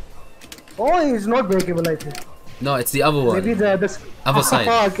 Oh, it's not breakable, I think. No, it's the other one. Maybe the other side.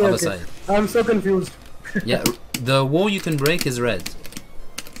 Okay, other okay. side. I'm so confused. Yeah, the wall you can break is red.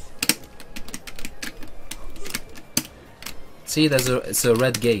 See, it's a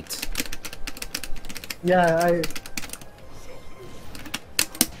red gate. Yeah,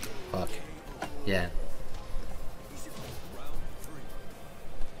 Fuck. Yeah.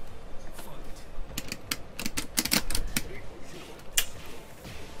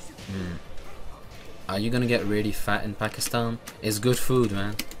 Are you gonna get really fat in Pakistan? It's good food,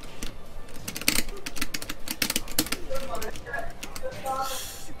 man.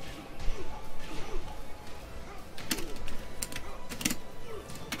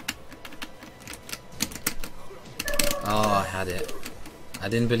 Oh, I had it. I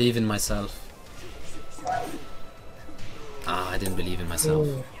didn't believe in myself. I didn't believe in myself.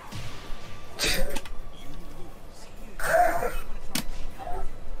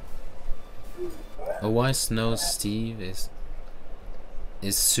 Awais knows Steve is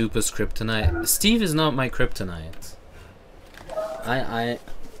super kryptonite. Steve is not my kryptonite.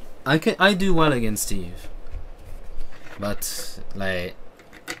 I do well against Steve, but like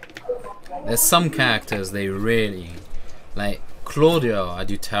there's some characters they really like. Claudio I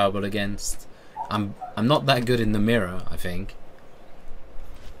do terrible against. I'm not that good in the mirror. I think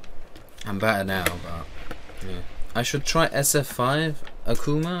I'm better now, but yeah. I should try SF5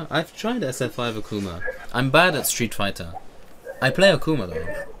 Akuma. I've tried SF5 Akuma. I'm bad at Street Fighter. I play Akuma though.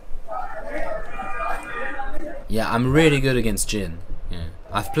 Yeah, I'm really good against Jin. Yeah,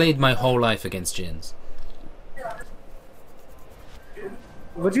 I've played my whole life against Jins.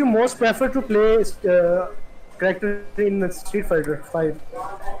 Would you most prefer to play character in Street Fighter 5?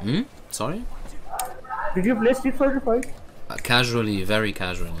 Sorry? Did you play Street Fighter 5? Casually, very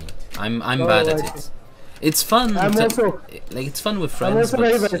casually. I'm bad at it. It's fun. It's fun with friends. I'm also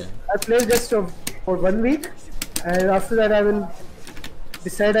very bad. Yeah. I played just for 1 week, and after that I will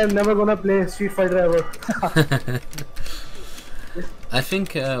decide I'm never gonna play Street Fighter ever. I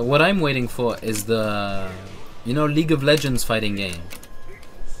think what I'm waiting for is the, League of Legends fighting game.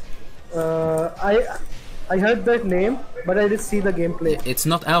 I heard that name, but I didn't see the gameplay. It's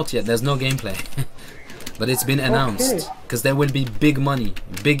not out yet. There's no gameplay, but it's been announced because there will be big money,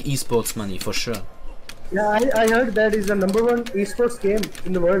 big esports money for sure. Yeah, I heard that is the #1 esports game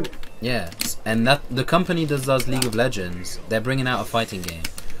in the world. Yeah, and that the company that does League of Legends, they're bringing out a fighting game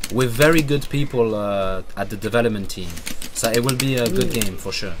with very good people at the development team. So it will be a good game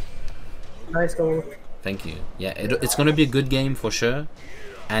for sure. Nice cover. Thank you. Yeah, it's gonna be a good game for sure,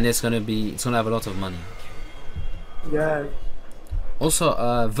 and it's gonna have a lot of money. Yeah. Also,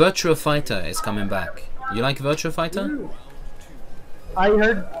 Virtua Fighter is coming back. You like Virtua Fighter? I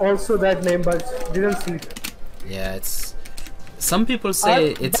heard also that name, but didn't see it. Yeah, it's. Some people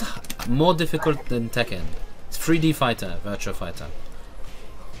say it's more difficult than Tekken. It's 3D fighter, Virtua Fighter.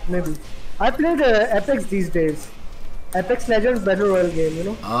 Maybe. I played Apex these days. Apex Legends Battle Royale game, you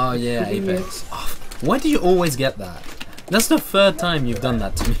know? Oh yeah, Apex. Oh, why do you always get that? That's the third time you've done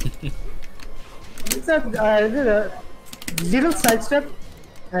that to me. It's a little sidestep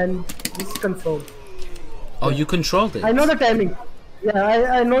and this confirmed. Oh, you controlled it? I know the timing. Yeah,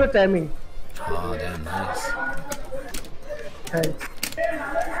 I know the timing. Oh, damn, nice. Thanks.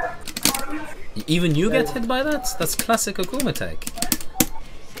 Even you get hit by that? That's classic Akuma tech.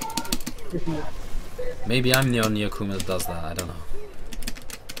 Maybe I'm the only Akuma that does that, I don't know.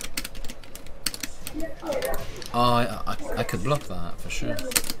 Oh, I could block that for sure.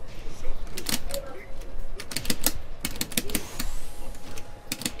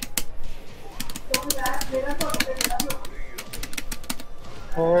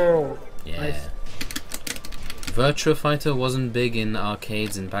 Oh, yeah. nice. Virtua Fighter wasn't big in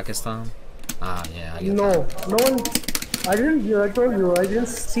arcades in Pakistan. Ah, yeah, I get No one. I told you, I didn't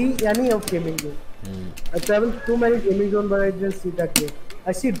see any of gaming game. I traveled too many gaming zones, but I didn't see that game.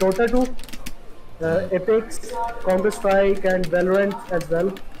 I see Dota 2, Apex, Counter-Strike, and Valorant as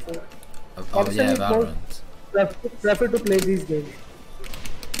well. So Oh yeah, Valorant. Prefer to play these games.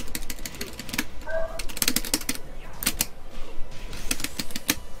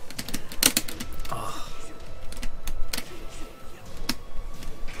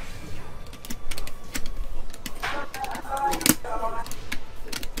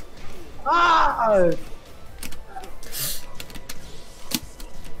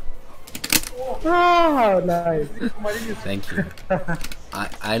 Oh, nice. Thank you.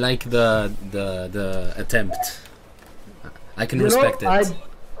 I like the attempt. I can respect it.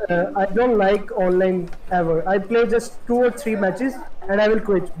 I don't like online ever. I play just 2 or 3 matches and I will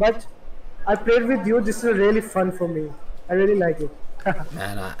quit. But I played with you. This is really fun for me. I really like it.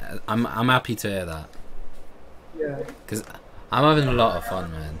 Man, I'm happy to hear that. Yeah. Cause I'm having a lot of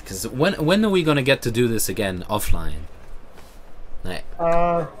fun, man. Cause when are we gonna get to do this again offline? Like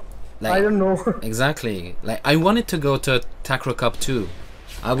I don't know. Exactly. Like I wanted to go to Takra Cup too.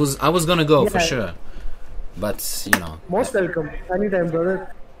 I was gonna go for sure. But you know. Most welcome. Anytime,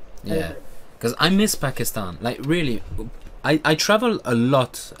 brother. Yeah. Cause I miss Pakistan. Like really, I travel a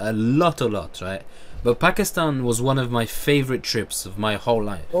lot, right? But Pakistan was one of my favorite trips of my whole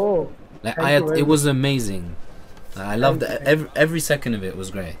life. Oh. Like it was amazing. I loved it. Every second of it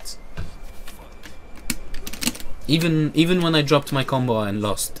was great. Even when I dropped my combo and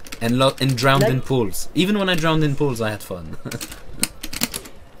lost and drowned in pools. Even when I drowned in pools, I had fun.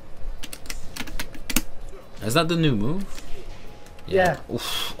 Is that the new move? Yeah.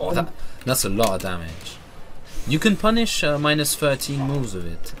 Oof. Oh, that's a lot of damage. You can punish minus 13 moves with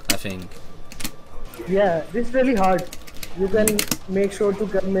it, I think. Yeah, this is really hard. You can make sure to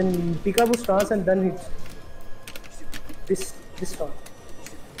come in peekaboo stance and then hit this stance.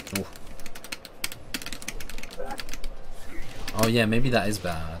 Oh yeah, maybe that is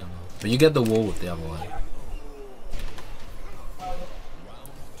bad, I don't know. But you get the wall with the other one.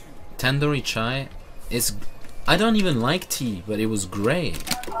 Tandoori chai is... I don't even like tea, but it was great.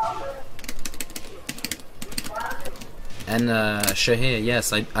 And Shahir,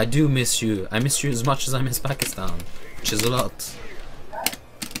 yes, I do miss you. I miss you as much as I miss Pakistan, which is a lot.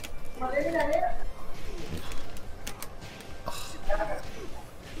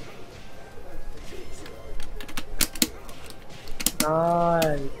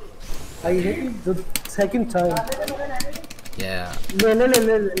 Nice. I hit it the second time. Yeah. No.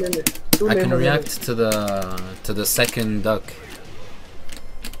 I can react to the second duck.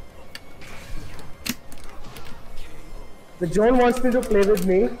 The John wants me to play with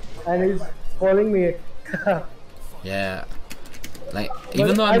me and he's calling me. Yeah. Like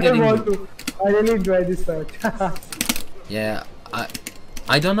even though I'm getting... I don't want to. I really enjoy this match. Yeah.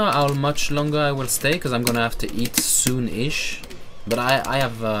 I don't know how much longer I will stay because I'm gonna have to eat soon-ish. But I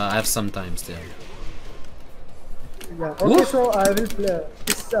have some time still. Yeah. Okay, woo! So I will play.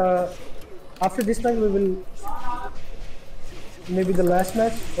 This, after this match, we will maybe the last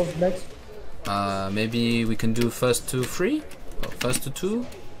match of next. Maybe we can do first to 3, or first to 2.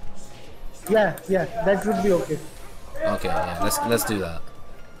 Yeah, that would be okay. Okay, yeah, let's do that.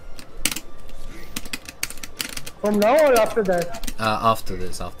 From now or after that? After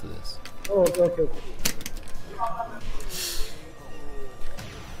this. Oh, okay.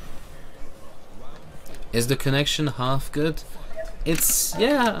 Is the connection half good? It's,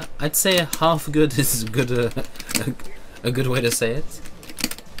 yeah, I'd say half good is good, a good way to say it.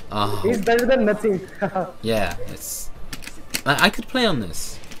 It's better than nothing. Yeah, it's... I could play on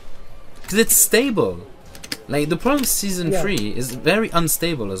this. Because it's stable. Like, the problem with Season 3 is very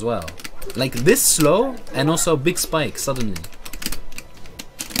unstable as well. Like, this slow, and also a big spike suddenly.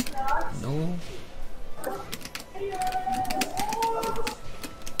 No.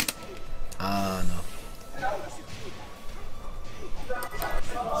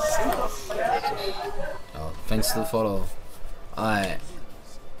 Thanks for the follow. Alright.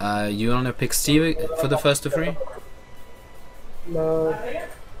 You wanna pick Steve for the first of 3? No,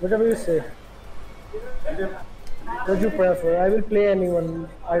 whatever you say. What do you prefer? I will play anyone.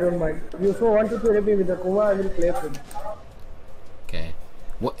 I don't mind. If you want to play me with Akuma, I will play for you. Okay.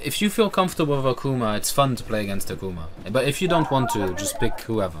 Well, if you feel comfortable with Akuma, it's fun to play against Akuma. But if you don't want to, just pick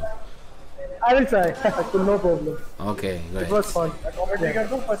whoever. I will try. No problem. Okay, great. It was fun.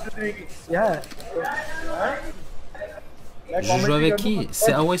 Yeah. Je joue avec qui?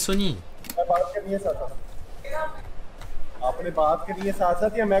 C'est Awais Sony. आपने बात करी है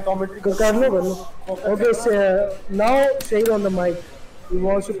साथ-साथ या मैं commentary कर लो. Okay, so now Shahir on the mic. He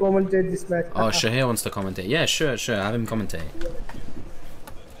wants to commentate this match. Oh, Shahir wants to commentate. Yeah, sure. Have him commentate.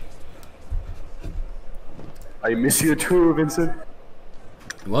 I miss you too, Vincent.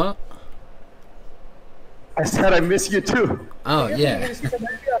 What? I said I miss you too. Oh, yeah.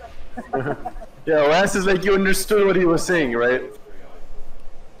 Yeah, Awais is like you understood what he was saying, right?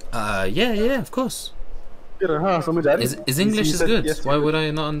 Yeah, of course. His English is good. Yes, why would I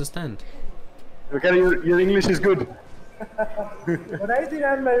not understand? Okay, your English is good. But I think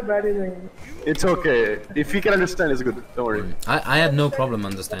I'm very bad in English. It's okay. If he can understand, it's good. Don't worry. I had no problem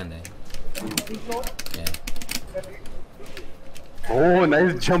understanding. Yeah. Oh,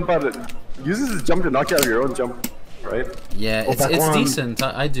 nice jump out. Uses his jump to knock you out of your own jump, right? Yeah, it's decent.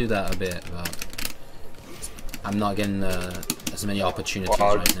 I do that a bit, but I'm not getting as many opportunities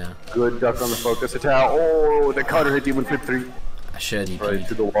right now. Good duck on the focus attack. Oh, the counter hit demon flip 3. I should EP. Right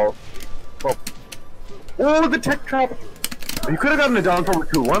to the wall. Oh, the tech trap. You could have gotten a down forward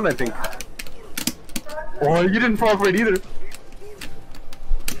 2-1, I think. Oh, you didn't fall for it either.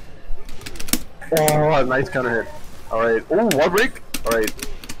 Oh, nice counter hit. Alright. Oh, wall break. Alright.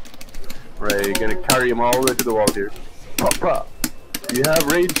 Right, you're gonna carry him all the way to the wall here. Pop, pop. You have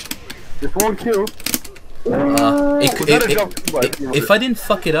rage. This won't kill. If I didn't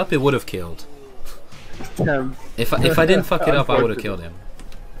fuck it up, it would have killed. Damn. If I didn't fuck it up, I would have killed him.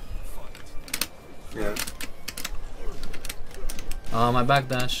 Yeah. Oh, my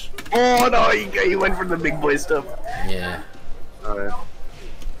backdash. Oh no, he went for the big boy stuff. Yeah. Alright.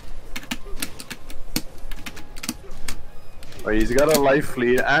 Alright, he's got a life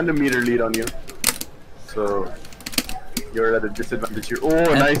lead and a meter lead on you. So you're at a disadvantage here.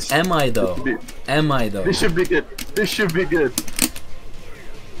 Oh, nice. Am I though? This should be good. This should be good.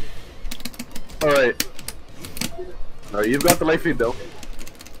 Alright. Alright, you've got the life lead though.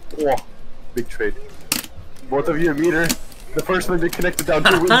 Oh, big trade. Both of you a meter. The first one they connected down to.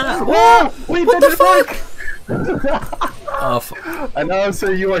 Oh, wait, what the fuck? Oh, and now so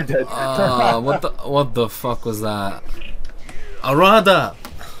you are dead. What the fuck was that? Arada!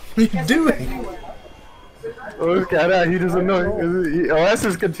 What are you doing? Okay, he doesn't know. Awais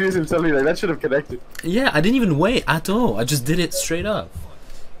is confused himself. Like, that should have connected. Yeah, I didn't even wait at all. I just did it straight up.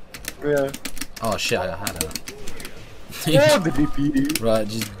 Yeah. Oh shit, I had that. Oh, the DP. Right,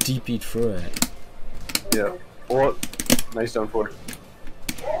 just DP'd through it. Yeah. Oh, nice down forward.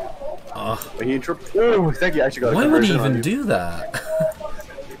 Oh. He tripped. Oh, thank you. Actually got a Why would he conversion even do that?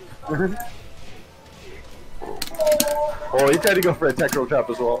 Oh, he tried to go for a tech roll tap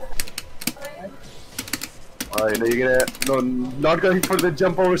as well. Alright, now you're gonna not going for the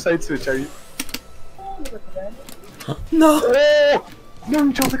jump over side switch, are you? No! Oh! No,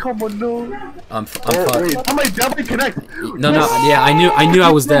 you chose the combo, no! I'm fucked. Wait, how am I double connect? No, yeah, I knew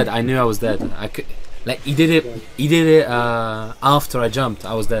I was dead. I could, like, he did it after I jumped.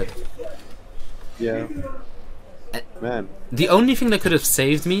 I was dead. Yeah. Man. The only thing that could have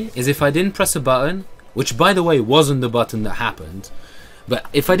saved me is if I didn't press a button, which by the way wasn't the button that happened, but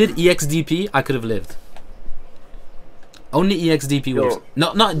if I did EXDP, I could have lived. Only EXDP was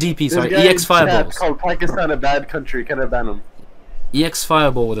not DP, sorry, EX Fireballs. Called Pakistan a bad country, can I ban him? EX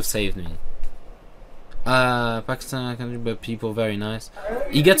Fireball would have saved me. Pakistan country, but people very nice.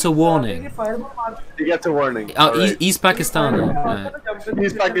 He gets a warning. He gets a warning. Oh, right. He's Pakistani. Right.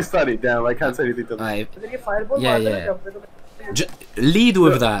 He's Pakistani. Damn, I can't say anything to him. Yeah. Lead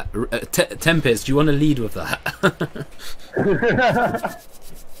with that. Tempest, do you want to lead with that?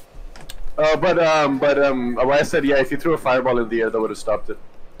 But Awais said, yeah, if you threw a fireball in the air, that would have stopped it.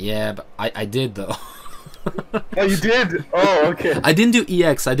 Yeah, but I did though. Oh, you did? Oh, okay. I didn't do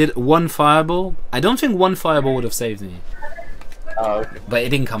EX. I did one fireball. I don't think one fireball would have saved me. Oh, okay. But it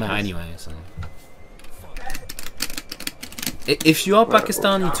didn't come out anyway. So, if you are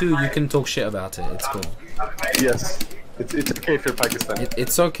Pakistani too, you can talk shit about it. It's cool. Yes, it's okay if you're Pakistani.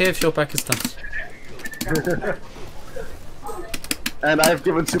 It's okay if you're Pakistani. And I've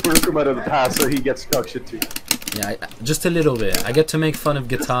given Super Akuma to the pass, so he gets to talk shit too. Yeah, just a little bit. I get to make fun of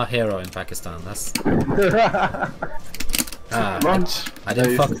Guitar Hero in Pakistan. That's. I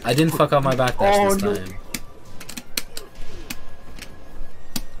didn't fuck up my backdash this time.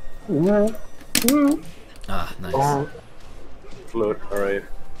 Nice. Float. All right.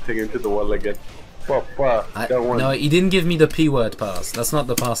 Take him to the wall again. No, he didn't give me the P word pass. That's not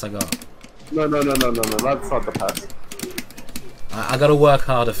the pass I got. No. That's not the pass. I gotta work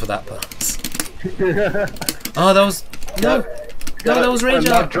harder for that pass. Oh, that was that was rage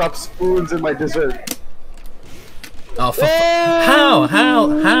out. Drop spoons in my dessert. Oh, fuck. How?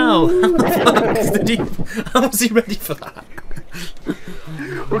 How was he ready for that?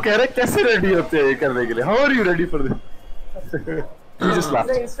 वो कह रहा है कैसे ready होते हैं करने के लिए? How are you ready for this? He just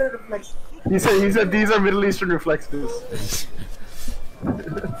laughed. He said these are Middle Eastern reflexes.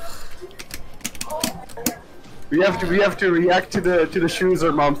 we have to react to the shoes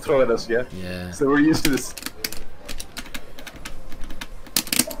our mom throw at us, yeah? Yeah. So we're used to this.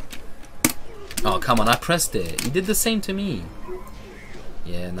 Oh, come on, I pressed it. He did the same to me.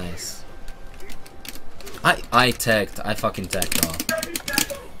 Yeah, nice. I tagged. I fucking tagged off.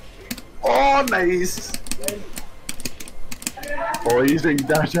 Oh, nice. Oh, he's doing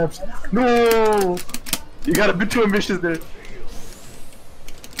dash ups. No! You got a bit too ambitious there.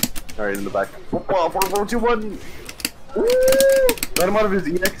 Alright, in the back. 4-4-2-1. Got him out of his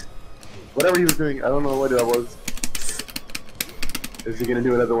EX. Whatever he was doing. I don't know what that was. Is he gonna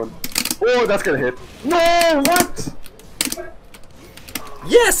do another one? Oh, that's gonna hit. No! What?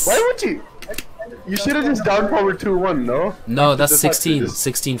 Yes! Why would you? You should have just down powered 2-1, no? No, that's 16.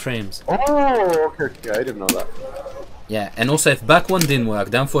 16 frames. Oh, okay. I didn't know that. Yeah, and also if back one didn't work,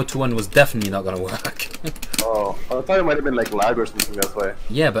 down 4-2-1 was definitely not gonna work. Oh, I thought it might have been like lag or something, that's why.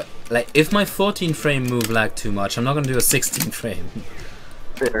 Yeah, but like if my 14 frame move lagged too much, I'm not gonna do a 16 frame.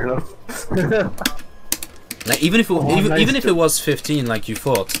 Fair enough. Like even if it, even if it was 15 like you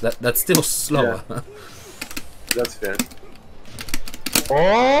thought, that's still slower. Yeah. That's fair.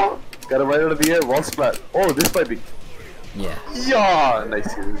 Oh, got him right out of the air, wall splat. Oh, this might be. Yeah. Yeah,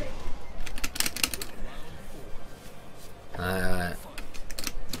 nice.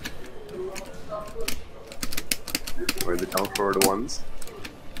 Where the down forward ones.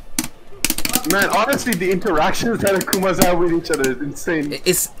 Man, honestly, the interactions that Akumas have with each other is insane.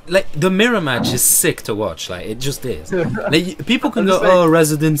 It's like the mirror match is sick to watch. Like it just is. Like people can go, "Oh,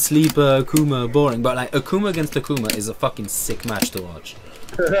 Resident Sleeper, Akuma, boring," but like Akuma against Akuma is a fucking sick match to watch.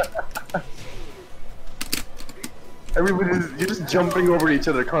 Everybody's you're just jumping over each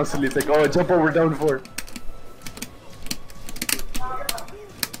other constantly. It's like, oh, jump over down forward.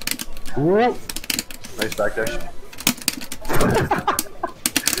 Whoa. Nice backdash.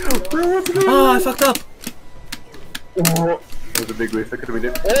 Oh, I fucked up. Oh, that was a big wave. That could have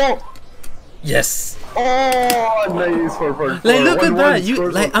been it. Oh, yes. Oh, nice. 4-4-4. Like look at that. You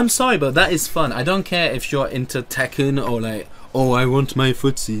like. I'm sorry, but that is fun. I don't care if you're into Tekken or like, oh, I want my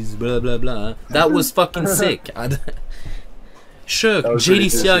footsies, blah blah blah. That was fucking sick. Sure,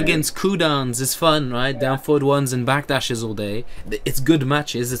 JDCR against cooldowns is fun, right? Down forward ones and backdashes all day. It's good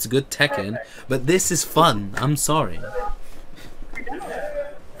matches, it's good Tekken, but this is fun. I'm sorry.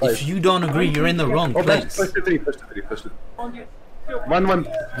 If you don't agree, you're in the wrong place. Push to 3, push to 3, push to 3. 1-1.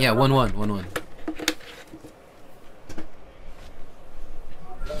 Yeah, 1-1, 1-1.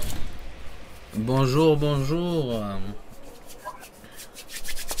 Bonjour, bonjour.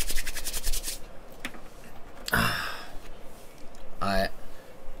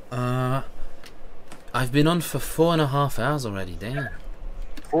 I've been on for 4.5 hours already. Damn.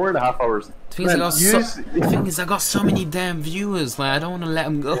 4.5 hours. The thing is, I got so many damn viewers. Like I don't want to let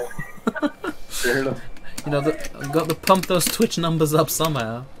them go. Fair enough. You know, I've got to pump those Twitch numbers up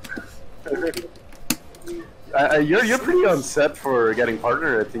somehow. You're pretty on set for getting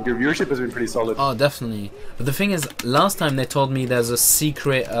partner. I think your viewership has been pretty solid. Oh, definitely. But the thing is, last time they told me there's a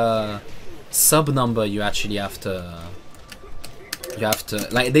secret sub number you actually have to. You have to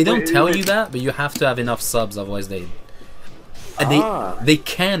like they don't tell you that, but you have to have enough subs, otherwise they. And they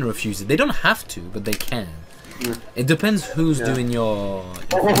can refuse it. They don't have to, but they can. It depends who's doing your.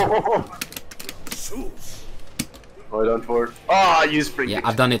 Oh, down forward. Ah, use free. Yeah,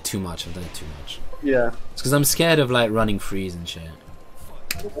 I've done it too much. Yeah. It's because I'm scared of like running freeze and shit.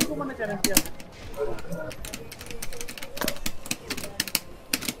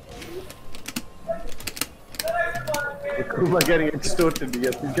 Akuma getting extorted.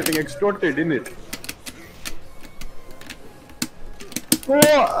 Yes, he's getting extorted, in it.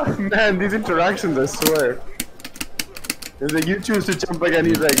 Oh, man, these interactions, I swear. It's like you choose to jump again,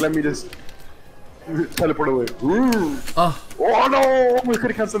 he's like, let me just... Teleport away. Ooh. Oh. Oh no! We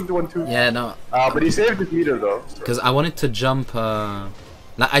could have canceled the 1-2. Yeah, no. But he saved his meter though. Because I wanted to jump.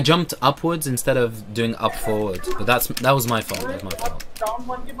 Like I jumped upwards instead of doing up forward. But that was my fault. That was my fault.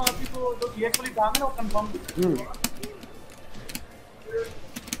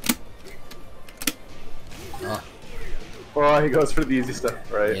 Oh, he goes for the easy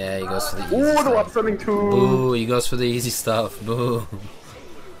stuff, right? Yeah, he goes for the easy stuff. stuff. The what's something too. Boo, he goes for the easy stuff. Boo.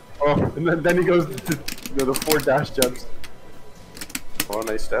 Oh, and then he goes to the 4 dash jumps. Oh,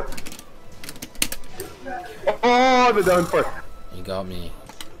 nice step. Oh, the down 4. You got me.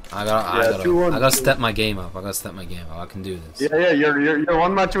 I gotta step my game up. I can do this. Yeah, you're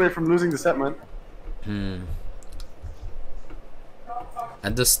 1 match away from losing the set, man.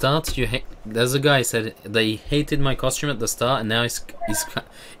 At the start, there's a guy said they hated my costume at the start, and now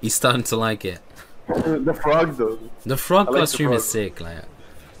he's starting to like it. The frog, though. The frog like costume is sick, like,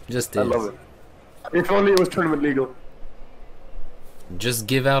 just is. I love it. If only it was tournament legal. Just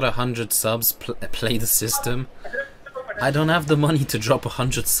give out 100 subs, play the system. I don't have the money to drop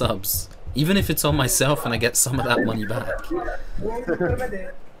 100 subs, even if it's on myself and I get some of that money back.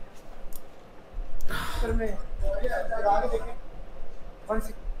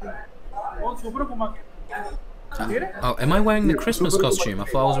 Oh, am I wearing the Christmas costume? I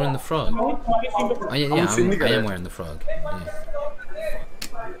thought I was wearing the frog. Oh yeah, I am wearing the frog. Yeah.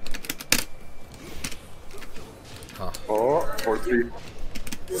 Oh, 4-3.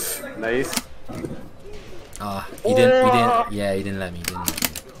 Nice. Ah, he didn't let me.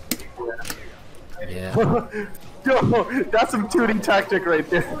 Yeah. Yo, that's some tuning tactic right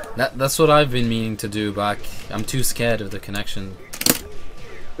there. That's what I've been meaning to do, but I'm too scared of the connection.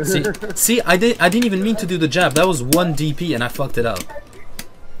 See, I didn't even mean to do the jab. That was 1 DP and I fucked it up.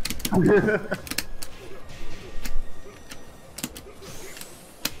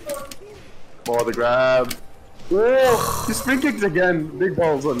 Oh, the grab. Oh, he spring kicks again. Big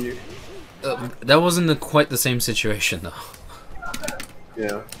balls on you. That wasn't quite the same situation though.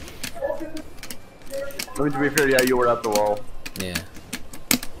 Yeah. I mean, to be fair, yeah, you were at the wall. Yeah.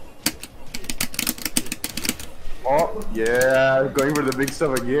 Oh, yeah, going for the big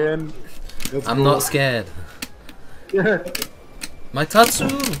stuff again. I'm not scared. Yeah. My Tatsu!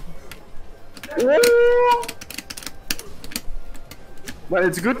 But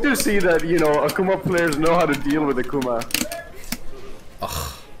it's good to see that, you know, Akuma players know how to deal with Akuma.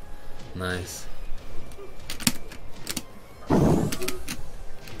 Oh, nice.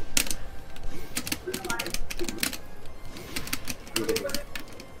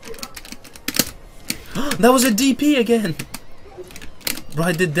 That was a DP again! Bro,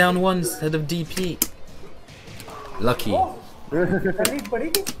 I did down 1 instead of DP. Lucky. Pehli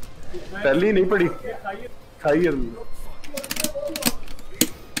nahi padi. Khai.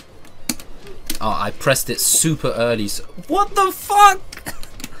 Oh, I pressed it super early. So what the fuck?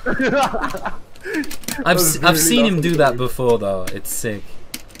 I've seen him do that before though. It's sick.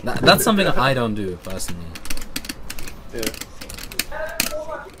 That's something that I don't do personally. Yeah.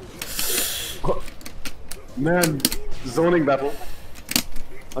 Man, zoning battle.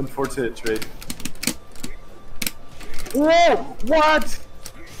 Unfortunate trade. Whoa! What?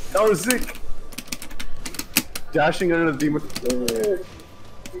 That was sick. Dashing under the demon. Oh.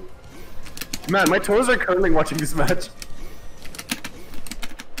 Man, my toes are curling watching this match.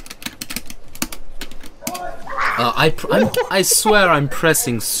 I swear I'm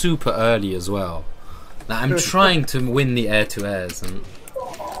pressing super early as well. Like, I'm trying to win the air-to-airs and...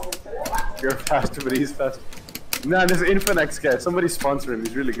 You're faster, but he's faster. Man, this Infinex guy, somebody sponsor him,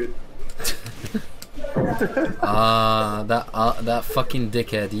 he's really good. That fucking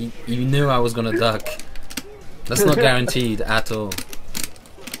dickhead, he knew I was gonna duck. That's not guaranteed at all.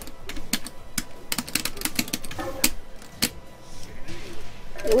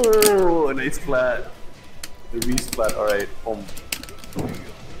 Oh, a nice splat. The V-splat, alright. Oh,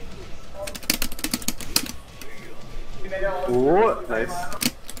 nice.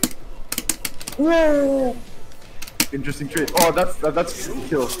 Whoa! Interesting trade. Oh, that's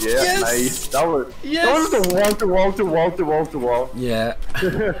kill. Yeah, yes! Nice. That was the wall to wall. Yeah.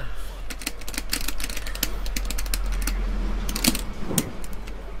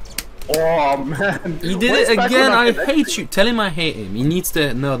 Oh man. He did it again. I hate you. Tell him I hate him. He needs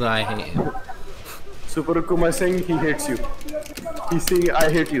to know that I hate him. Super Akuma is saying he hates you. He's saying I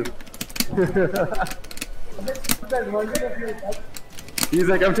hate you. He's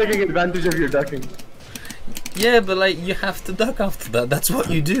like, I'm taking advantage of your ducking. Yeah, but like, you have to duck after that. That's what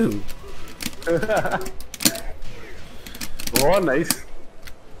you do. Oh, nice.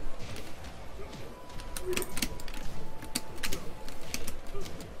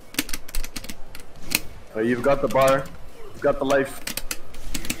 You've got the bar. You've got the life.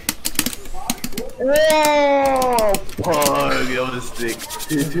 Oh, pug! That was sick.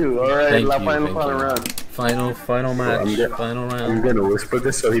 2-2. Alright, final round. Final match. Final round. I'm gonna whisper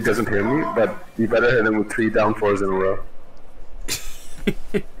this so he doesn't hear me, but you better hit him with 3 down 4s in a row.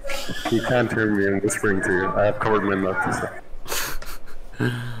 He can't hear me. I'm whispering to you. I have covered my mouth.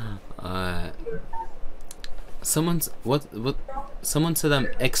 Someone said I'm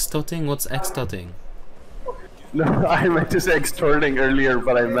extorting. What's extorting? No, I meant to say extorting earlier,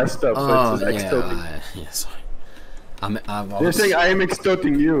 but I messed up. So it's extorting. Yeah, sorry. You're saying I am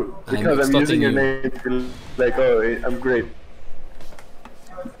extorting you because I'm using your name to be like, oh, I'm great.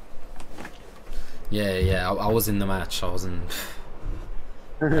 Yeah. I was in the match. I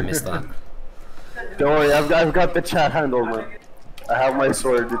missed that. Don't worry, I've got the chat handled, man. I have my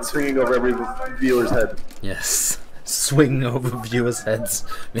sword. It's swinging over every viewer's head. Yes, swing over viewers' heads.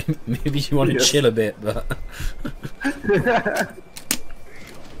 Maybe you want to chill a bit, but.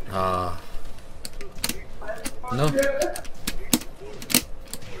 No.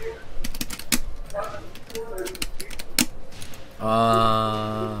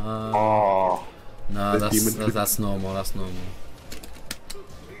 No, that's normal. That's normal.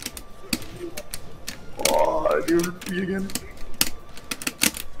 Oh, dude, me again.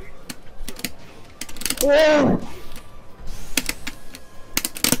 Oh!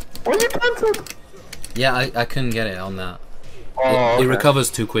 Oh, you cancelled! Yeah, I couldn't get it on that. Oh, it recovers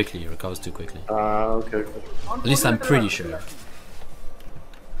too quickly. Okay. At least I'm pretty sure.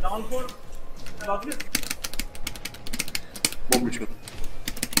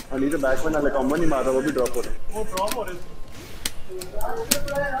 I need a back when I like Akuma Mirror will be drop it.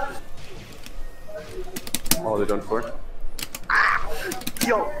 Oh, they done for it.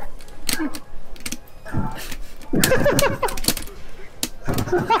 Yo!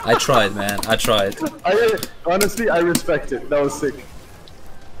 I tried, man. I tried. Honestly, I respect it. That was sick.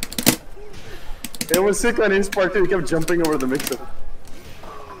 It was sick on his part too. He kept jumping over the mixer.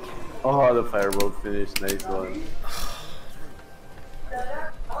 Oh, the fireball finish. Nice one.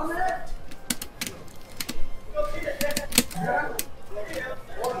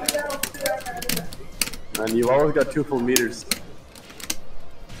 And you've always got 2 full meters.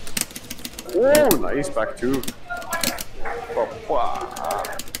 Oh, nice back 2.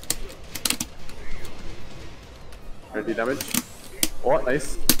 Ready damage. Oh,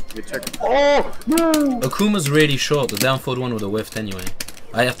 nice. Let me check. Oh no! Akuma's really short. The down forward one would have whiffed anyway.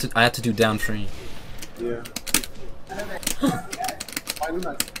 I have to do down 3. Yeah. Final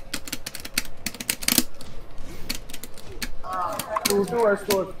match. 2-2 or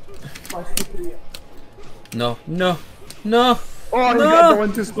score. No. Oh, he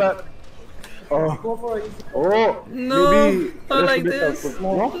got the 1-2 splat. Oh, no, maybe not like this.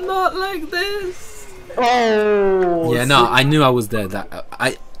 Not like this. Oh. Yeah, no, I knew I was dead.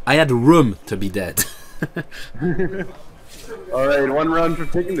 I had room to be dead. All right, 1 round for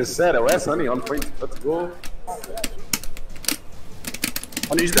taking the set. Awais, honey, on point. Let's go.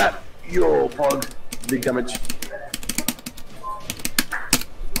 Punish that. Yo, pog. Big damage.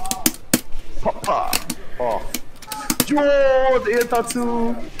 Papa. Oh. Yo, the air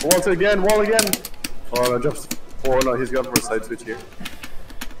tattoo. Wall again. Oh no, jumps. Oh no, he's got for a side switch here.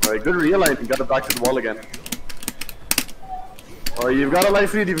 Alright, good realign. He got it back to the wall again. Alright, you've got a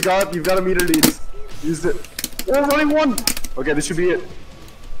life lead. You've got a meter lead. Use it. Oh, running 1. Okay, this should be it.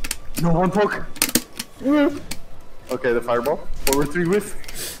 No, 1 poke. Okay, the fireball. Forward 3 whiff.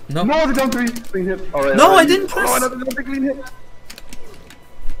 No. No, the down 3. Clean hit. Alright. No, I didn't press. Oh, another clean hit.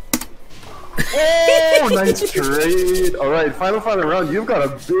 Oh, nice trade. Alright, final round. You've got a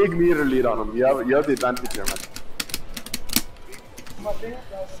big meter lead on him. You have the advantage here, man.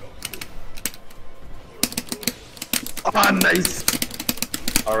 Ah, nice.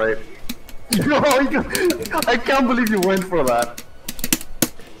 Alright. I can't believe you went for that.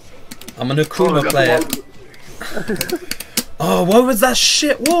 I'm an Akuma player. Oh, what was that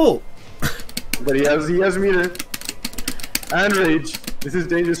shit wall? But he has meter. And rage. This is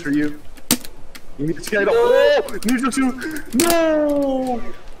dangerous for you. You need to skate up. Oh! Neutral 2! No!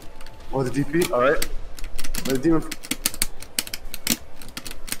 Oh, the DP? Alright. The demon.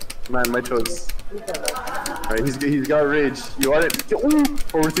 Man, my choice. Alright, he's got rage. You want it? Ooh!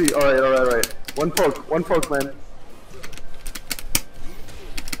 Over 3. Alright. One poke, man.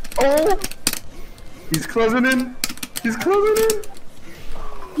 Oh! He's closing in. Yes!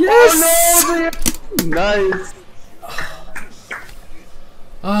 Oh no! Nice!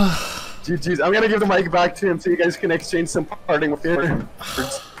 GG's. I'm gonna give the mic back to him so you guys can exchange some parting with him.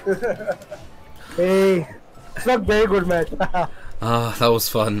 Hey, it's not very good, man. Ah, that was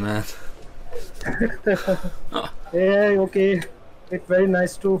fun, man. Yeah, okay. It's very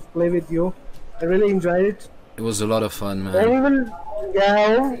nice to play with you. I really enjoyed it. It was a lot of fun, And man. we will,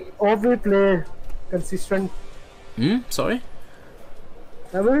 yeah, hope we play consistent. Sorry?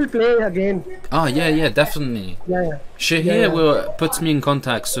 We will play again. Oh, yeah, definitely. Yeah. Shahir Yeah. will puts me in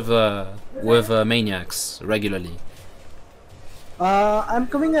contact with maniacs regularly. I'm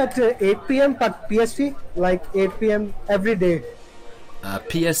coming at 8 p.m. but PST, like 8 p.m. every day.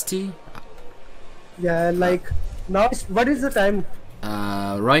 PST? Yeah, like now. What is the time?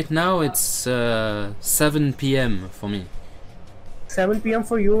 Right now it's 7 p.m. for me. 7 p.m.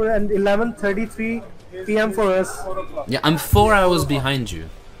 for you and 11:33 p.m. for us. Yeah, I'm 4 hours behind you.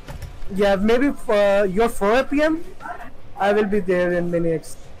 Yeah, maybe for your 4 p.m. I will be there in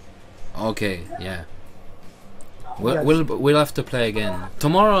minutes. Okay, yeah. Yes. We'll have to play again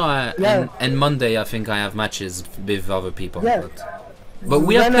tomorrow Yeah. and Monday. I think I have matches with other people. Yeah. But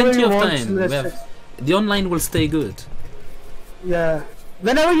we have Whenever plenty you of want, time. let's The online will stay good. Yeah.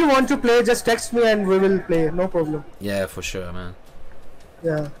 Whenever you want to play, just text me and we will play. No problem. Yeah, for sure, man.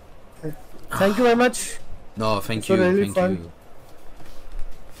 Yeah. Okay. Thank you very much. No, thank So you. really Thank fun. you.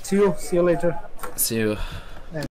 See you. See you later. See you.